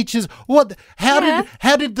the teachers?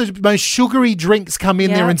 How did the most sugary drinks come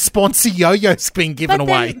in there and sponsor yo-yos being given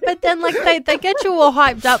away? But then they get you all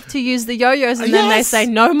hyped up to use the yo-yos and then they say,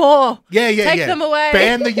 no more. Take them away.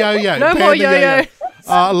 Ban the yo-yo. No more yo-yo.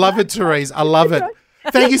 Oh, I love it, Therese. I love it.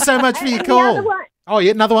 Thank you so much for your call. Oh,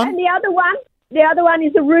 yeah, another one? And the other one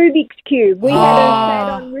is a Rubik's Cube. We had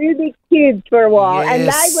a set on Rubik's Cubes for a while, and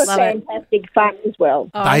they were fantastic fun as well.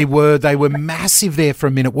 Oh. They were massive there for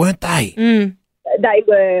a minute, weren't they? They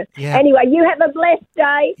were. Yeah. Anyway, you have a blessed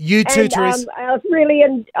day. You too, Therese. I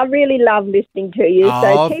really love listening to you.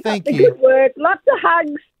 So keep up the good work. Lots of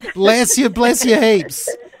hugs. Bless you heaps.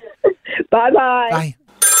 Bye-bye. Bye.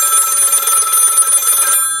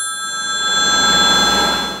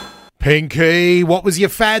 Pinky, what was your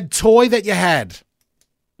fad toy that you had?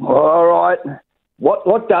 All right.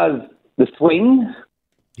 What does the swing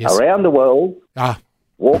around the world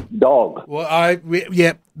walk dog? Well,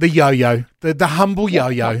 the yo-yo, the humble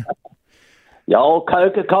yo-yo. The old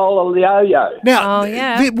Coca-Cola yo-yo. Now, Oh,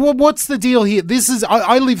 yeah. what's the deal here? This is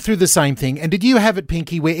I lived through the same thing. And did you have it,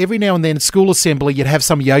 Pinky, where every now and then at school assembly you'd have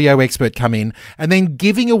some yo-yo expert come in and then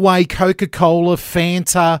giving away Coca-Cola,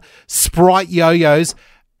 Fanta, Sprite yo-yos?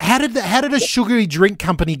 How did a sugary drink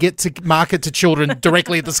company get to market to children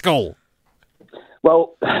directly at the school?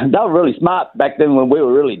 Well, they were really smart back then when we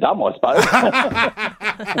were really dumb, I suppose.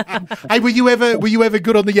 Hey, were you ever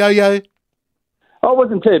good on the yo-yo? Oh, it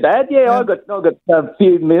wasn't too bad. Yeah, I got a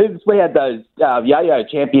few moves. We had those yo-yo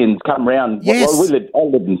champions come round. Yes. Well, I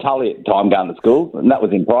lived in Tully at the time going to school, and that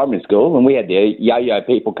was in primary school, and we had the yo-yo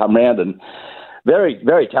people come round and very,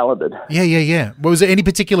 very talented. Yeah. Was there any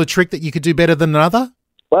particular trick that you could do better than another?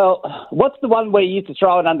 Well, what's the one where you used to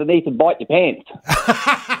throw it underneath and bite your pants?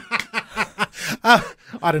 I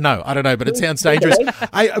don't know, but it sounds dangerous.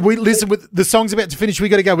 We listen. With the song's about to finish, we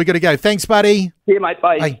got to go. Thanks, buddy. See you, mate.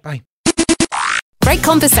 Bye. Bye. Great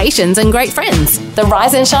conversations and great friends. The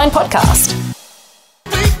Rise and Shine podcast.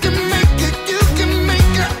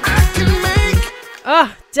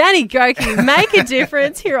 Oh, Danny Goki, make a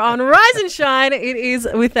difference here on Rise and Shine. It is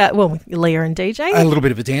with that, Leah and DJ. A little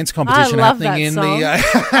bit of a dance competition happening in song. the.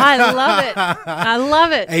 I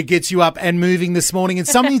love it. It gets you up and moving this morning.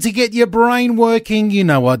 It's something to get your brain working. You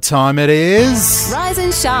know what time it is. Rise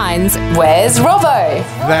and Shine's Where's Robbo?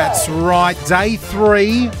 That's right. Day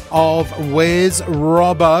 3 of Where's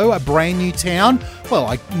Robbo, a brand new town.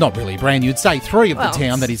 Well, not really brand new. It's day 3 of the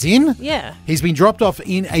town that he's in. Yeah. He's been dropped off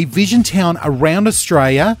in a vision town around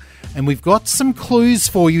Australia, and we've got some clues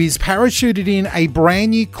for you. He's parachuted in a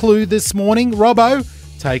brand new clue this morning. Robbo,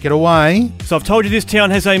 take it away. So I've told you this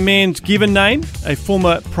town has a man's given name. A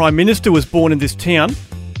former Prime Minister was born in this town.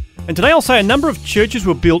 And today I'll say a number of churches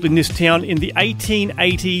were built in this town in the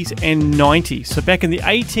 1880s and 90s. So back in the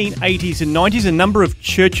 1880s and 90s, a number of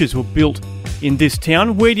churches were built in this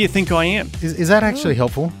town. Where do you think I am? Is that actually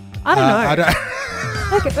helpful? I don't know.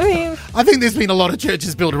 I think there's been a lot of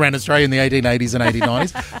churches built around Australia in the 1880s and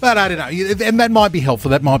 1890s, but I don't know. And that might be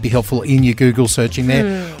helpful. That might be helpful in your Google searching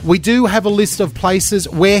there. We do have a list of places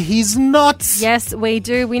where he's not. Yes, we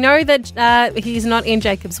do. We know that he's not in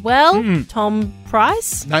Jacob's Well. Tom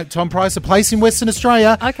Price? No, Tom Price, a place in Western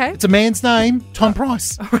Australia. Okay. It's a man's name, Tom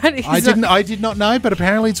Price. Right, I did not know, but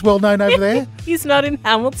apparently it's well known over there. He's not in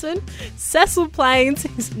Hamilton, Cecil Plains.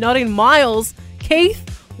 He's not in Miles, Keith,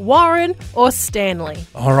 Warren or Stanley.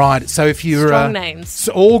 All right, so if you're strong names,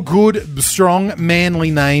 all good, strong,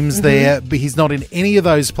 manly names there, but he's not in any of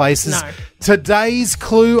those places. No. Today's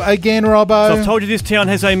clue again, Robbo. So I've told you this town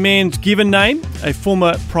has a man's given name. A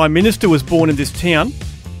former Prime Minister was born in this town.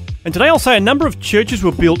 And today I'll say a number of churches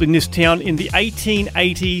were built in this town in the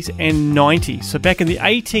 1880s and 90s. So back in the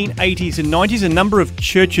 1880s and 90s, a number of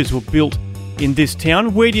churches were built in this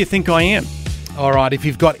town. Where do you think I am? All right, if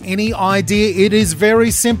you've got any idea, it is very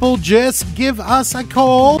simple. Just give us a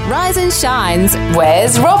call. Rise and Shine's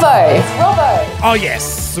Where's Robbo? Oh,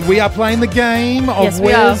 yes. We are playing the game of Yes, we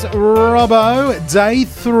Where's Robbo. Day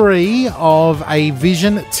 3 of a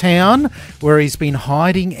vision town where he's been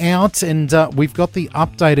hiding out, and we've got the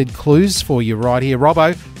updated clues for you right here.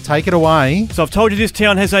 Robbo, take it away. So I've told you this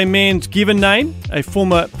town has a man's given name. A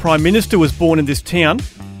former Prime Minister was born in this town.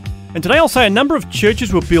 And today I'll say a number of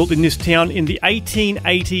churches were built in this town in the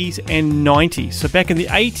 1880s and 90s. So back in the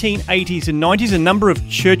 1880s and 90s, a number of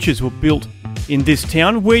churches were built in this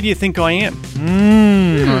town. Where do you think I am?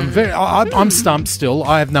 I'm stumped still.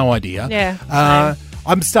 I have no idea. Yeah.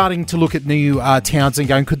 I'm starting to look at new towns and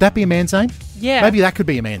going, could that be a man's name? Yeah. Maybe that could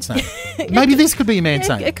be a man's name. Maybe this could be a man's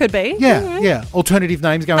name. It could be. Yeah. Alternative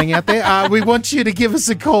names going out there. We want you to give us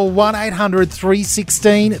a call,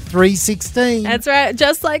 1-800-316-316. That's right.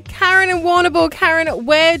 Just like Karen in Warrnambool. Karen,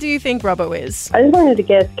 where do you think Robbo is? I just wanted to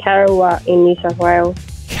guess Karawar in New South Wales.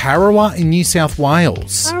 Karawar in New South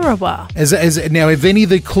Wales. Karawar. Now, have any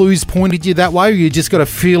of the clues pointed you that way, or you just got a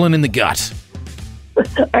feeling in the gut?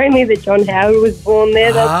 Only that John Howard was born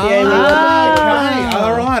there. That's the only one. Okay,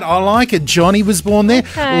 all right. I like it. Johnny was born there.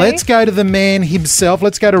 Okay. Let's go to the man himself.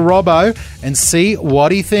 Let's go to Robbo and see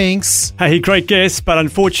what he thinks. Hey, great guess, but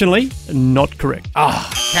unfortunately, not correct.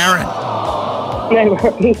 Karen. No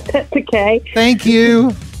worries. That's okay. Thank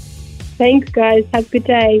you. Thanks, guys. Have a good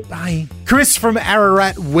day. Bye. Chris from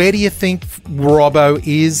Ararat, where do you think Robbo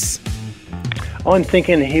is? I'm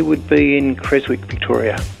thinking he would be in Creswick,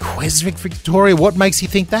 Victoria. Creswick, Victoria. What makes you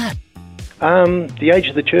think that? The age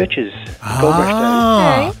of the churches.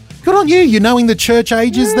 Okay. Good on you. You're knowing the church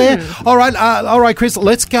ages there. All right, Chris.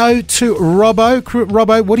 Let's go to Robbo.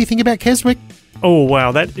 Robbo, what do you think about Keswick? Oh,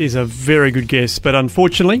 wow. That is a very good guess, but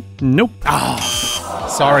unfortunately, nope.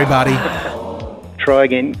 Sorry, buddy. Try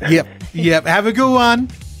again. Yep. Have a good one.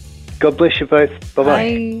 God bless you both. Bye-bye.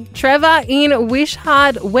 Bye. Trevor in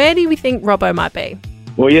Wishart, where do we think Robbo might be?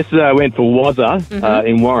 Well, yesterday I went for Wazza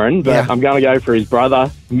in Warren, but I'm going to go for his brother,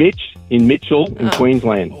 Mitch, in Mitchell in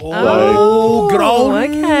Queensland. Oh, good old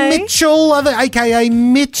Mitchell, a.k.a.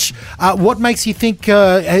 Mitch. What makes you think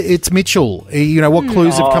it's Mitchell? What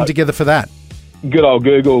clues have come together for that? Good old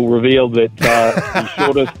Google revealed that the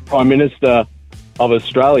shortest Prime Minister of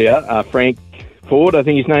Australia, Frank Ford, I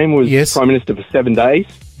think his name, was Prime Minister for 7 days.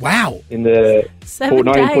 Wow. In the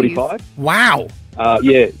 1945. Wow.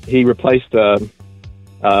 He replaced a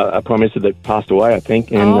Prime Minister that passed away, I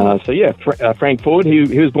think. And Frank Ford,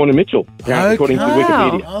 he was born in Mitchell, according to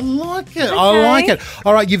Wikipedia. I like it. I like it.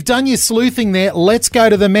 All right, you've done your sleuthing there. Let's go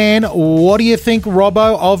to the man. What do you think,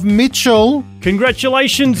 Robbo, of Mitchell?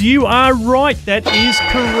 Congratulations, you are right. That is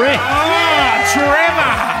correct.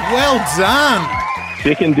 Trevor, well done.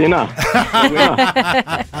 Chicken dinner.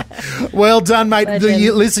 Well done, mate.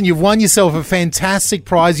 Listen, you've won yourself a fantastic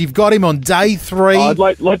prize. You've got him on day 3. I'd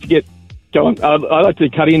like to get... Go on. I'd like to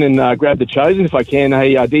cut in and grab the chosen if I can.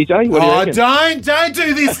 Hey, DJ, what do you reckon? Don't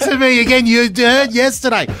do this to me again. You heard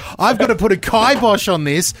yesterday. I've got to put a kibosh on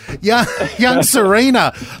this. Young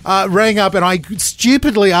Serena rang up and I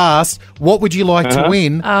stupidly asked, what would you like to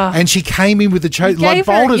win? And she came in with the chosen, like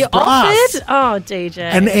Boulder's Blast. Oh, DJ.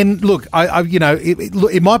 And look,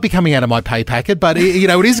 it might be coming out of my pay packet, but it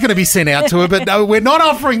is going to be sent out to her. But no, we're not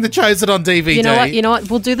offering the chosen on DVD. You know what?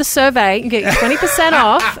 We'll do the survey and get you 20%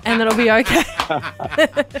 off, and then it'll be okay.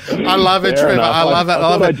 I love it, Trevor. I love it.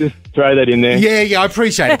 I'd just throw that in there. Yeah, I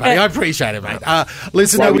appreciate it, buddy. I appreciate it, mate.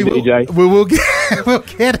 Listen, we'll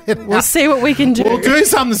get it. We'll see what we can do. We'll do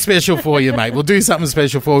something special for you, mate. We'll do something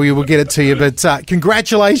special for you. We'll get it to you. But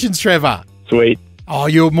congratulations, Trevor. Sweet. Oh,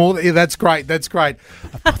 you're more. Yeah, that's great. That's great.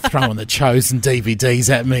 Throwing the chosen DVDs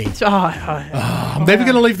at me. I'm never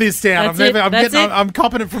going to leave this down. I'm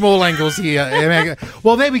copping it from all angles here.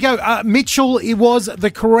 Well, there we go. Mitchell, it was the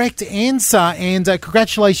correct answer, and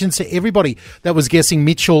congratulations to everybody that was guessing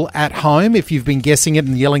Mitchell at home. If you've been guessing it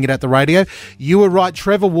and yelling it at the radio, you were right.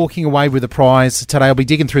 Trevor walking away with a prize today. I'll be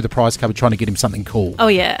digging through the prize cupboard trying to get him something cool. Oh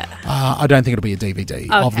yeah. I don't think it'll be a DVD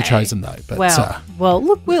of the chosen though. But well,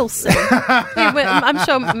 look, we'll see. I'm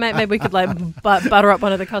sure maybe we could butter up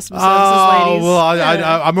one of the customer services ladies.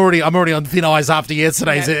 Well, I'm already on thin ice after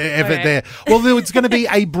yesterday's effort there. Well, it's going to be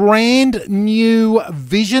a brand new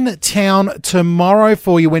Vision Town tomorrow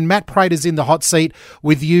for you. When Matt Prater's in the hot seat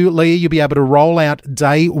with you, Leah, you'll be able to roll out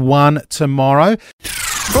day 1 tomorrow.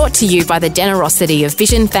 Brought to you by the generosity of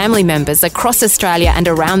Vision family members across Australia and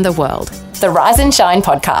around the world. The Rise and Shine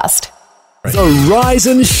podcast. The Rise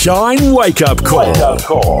and Shine wake-up call.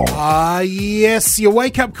 Yes, your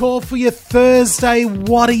wake-up call for your Thursday.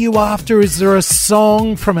 What are you after? Is there a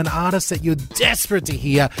song from an artist that you're desperate to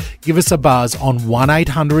hear? Give us a buzz on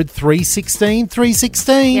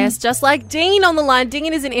 1-800-316-316. Yes, just like Dean on the line.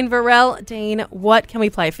 Dean is in Inverell. Dean, what can we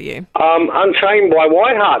play for you? Unchained by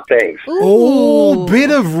Whiteheart, thanks. Oh, bit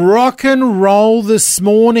of rock and roll this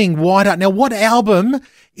morning, Whiteheart. Now, what album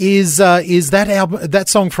is that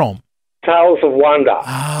song from? Tales of Wonder.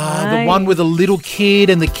 The one with the little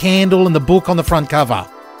kid and the candle and the book on the front cover.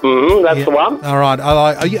 That's the one. All right.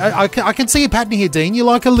 I can see a pattern here, Dean. You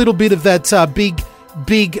like a little bit of that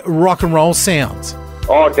big rock and roll sound.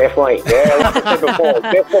 Oh, definitely. Yeah, like I said before,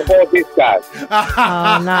 just before disco.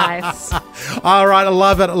 Oh, nice. All right, I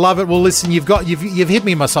love it. Well, listen, you've hit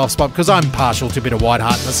me in my soft spot because I'm partial to a bit of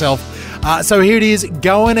Whiteheart myself. So here it is,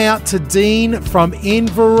 going out to Dean from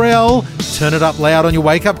Inverell. Turn it up loud on your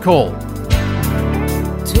wake-up call.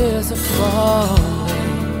 Tears are falling.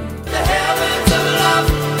 The heavens of love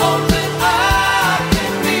open up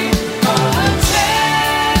in me.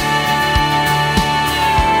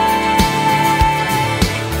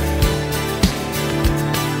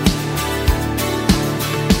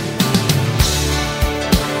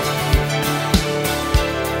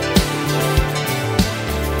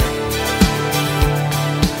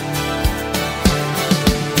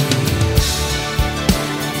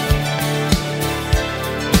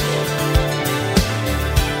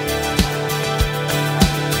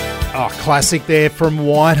 Classic there from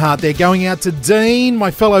Whiteheart. They're going out to Dean,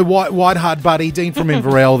 my fellow Whiteheart buddy, Dean from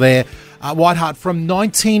Inverell there. Whiteheart from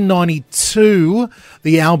 1992.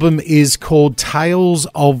 The album is called Tales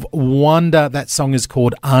of Wonder. That song is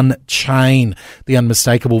called Unchain. The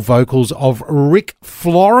unmistakable vocals of Rick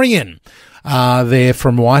Florian. there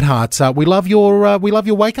from White Hart. We love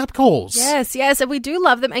your wake up calls. Yes, and we do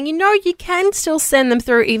love them. And you can still send them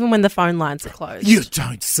through even when the phone lines are closed. You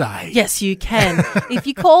don't say. Yes, you can. If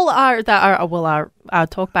you call our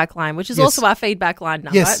talkback line, which is also our feedback line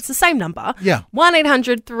number. Yes. It's the same number. Yeah.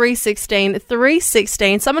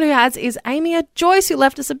 1-800-316-316. Someone who has is Amy Joyce, who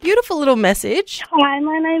left us a beautiful little message. Hi,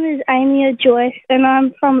 my name is Amy Joyce, and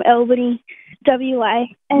I'm from Albany, WA,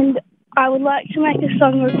 and I would like to make a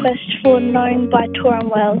song request for Known by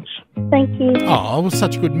Torrin Wells. Thank you. Oh,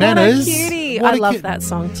 such good manners. What a cutie. What I a love that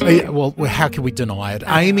song too. Well, how can we deny it?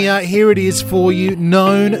 Amy, here it is for you.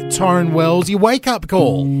 Known Torrin Wells, your wake up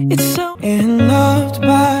call. It's so in loved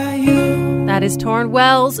by you. That is Torrin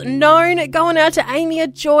Wells, Known, going out to Amy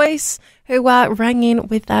Joyce, who rang in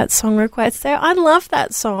with that song request there. I love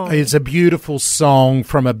that song. It's a beautiful song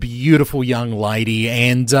from a beautiful young lady.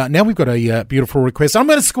 And now we've got a beautiful request. I'm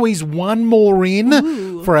going to squeeze one more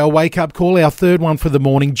in for our wake-up call, our third one for the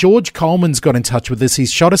morning. George Coleman's got in touch with us.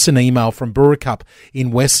 He's shot us an email from Burracup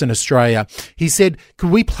in Western Australia. He said,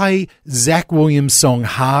 could we play Zach Williams' song,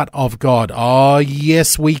 Heart of God? Oh,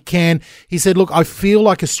 yes, we can. He said, look, I feel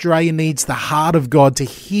like Australia needs the heart of God to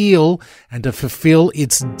heal and to fulfill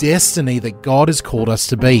its destiny that God has called us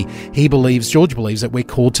to be. George believes that we're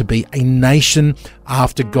called to be a nation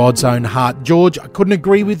after God's own heart. George, I couldn't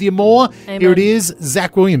agree with you more. Amen. Here it is,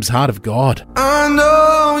 Zach Williams, Heart of God. I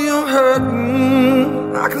know you're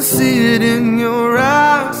hurting, I can see it in your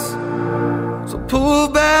eyes. So pull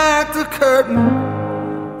back the curtain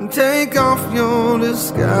and take off your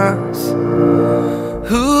disguise.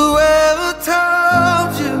 Whoever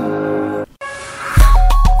told you?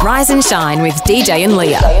 Rise and Shine with DJ and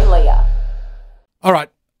Leah. All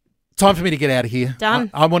right, time for me to get out of here.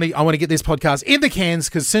 Done. I want to get this podcast in the cans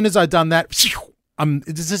because as soon as I've done that, it's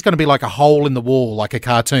just going to be like a hole in the wall, like a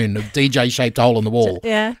cartoon, a DJ-shaped hole in the wall.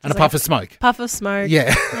 Yeah. And a puff of smoke. Puff of smoke.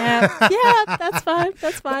 Yeah. Yeah, that's fine.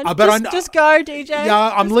 That's fine. But just go, DJ.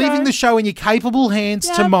 Yeah, I'm leaving the show in your capable hands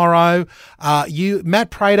tomorrow.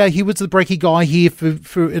 Matt Prater, he was the brekkie guy here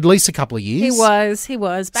for at least a couple of years. He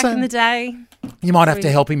was. Back in the day. You might have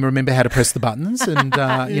to help him remember how to press the buttons and,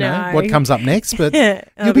 No. what comes up next. But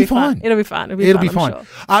It'll be fine. It'll be fine. It'll be I'm fine.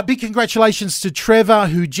 sure. Big congratulations to Trevor,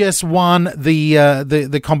 who just won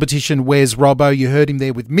the competition. Where's Robbo? You heard him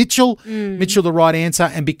there with Mitchell. Mitchell, the right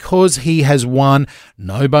answer. And because he has won,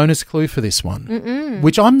 no bonus clue for this one,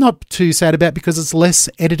 which I'm not too sad about because it's less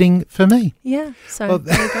editing for me. Yeah. So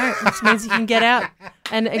there you go. Which means you can get out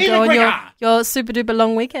and go on your super duper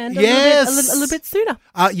long weekend a little bit sooner.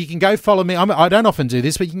 You can go follow me. I don't often do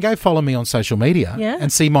this, but you can go follow me on social media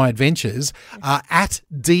and see my adventures at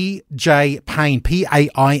DJ Payne,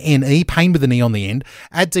 P-A-I-N-E, Payne with an E on the end,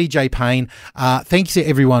 at DJ Payne. Thank you to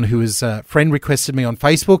everyone who has friend requested me on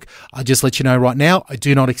Facebook. I just let you know right now, I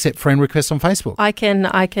do not accept friend requests on Facebook. I can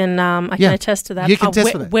attest to that. You can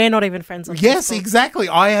attest to that. We're not even friends on Facebook. Yes, exactly.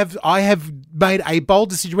 I have made a bold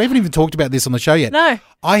decision. We haven't even talked about this on the show yet. No.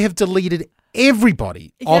 I have deleted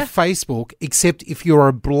everybody off Facebook except if you're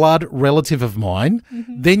a blood relative of mine.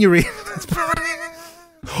 Then you're in.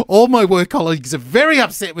 All my work colleagues are very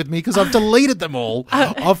upset with me because I've deleted them all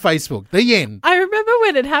off Facebook. The end. I remember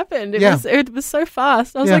when it happened. It was so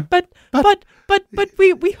fast. I was like, but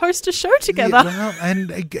we host a show together. Yeah, well,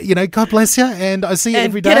 and God bless you. And I see you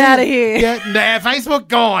every day. Get out of here. Yeah, Facebook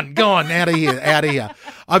gone, out of here.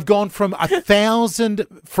 I've gone from 1,000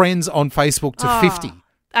 friends on Facebook to 50.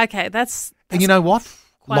 Okay, that's and you know what?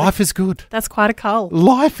 Life is good. That's quite a cull.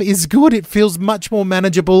 Life is good. It feels much more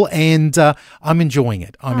manageable and I'm enjoying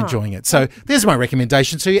it. Enjoying it. So there's my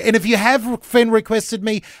recommendation to you. And if you have friend requested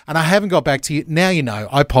me and I haven't got back to you, now you know.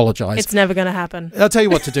 I apologise. It's never going to happen. I'll tell you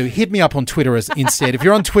what to do. Hit me up on Twitter instead. If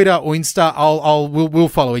you're on Twitter or Insta, we'll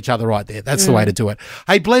follow each other right there. That's the way to do it.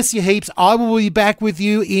 Hey, bless you heaps. I will be back with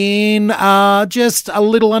you in just a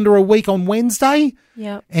little under a week on Wednesday.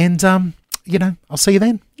 Yeah. And I'll see you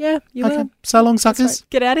then. Yeah, you will. So long, suckers. Right.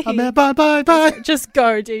 Get out of here. Bye. Just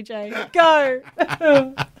go, DJ. Go.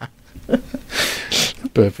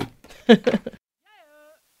 Perfect.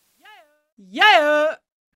 Yeah.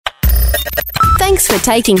 Thanks for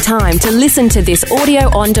taking time to listen to this audio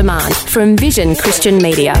on demand from Vision Christian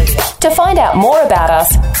Media. To find out more about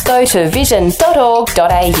us, go to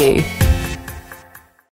vision.org.au.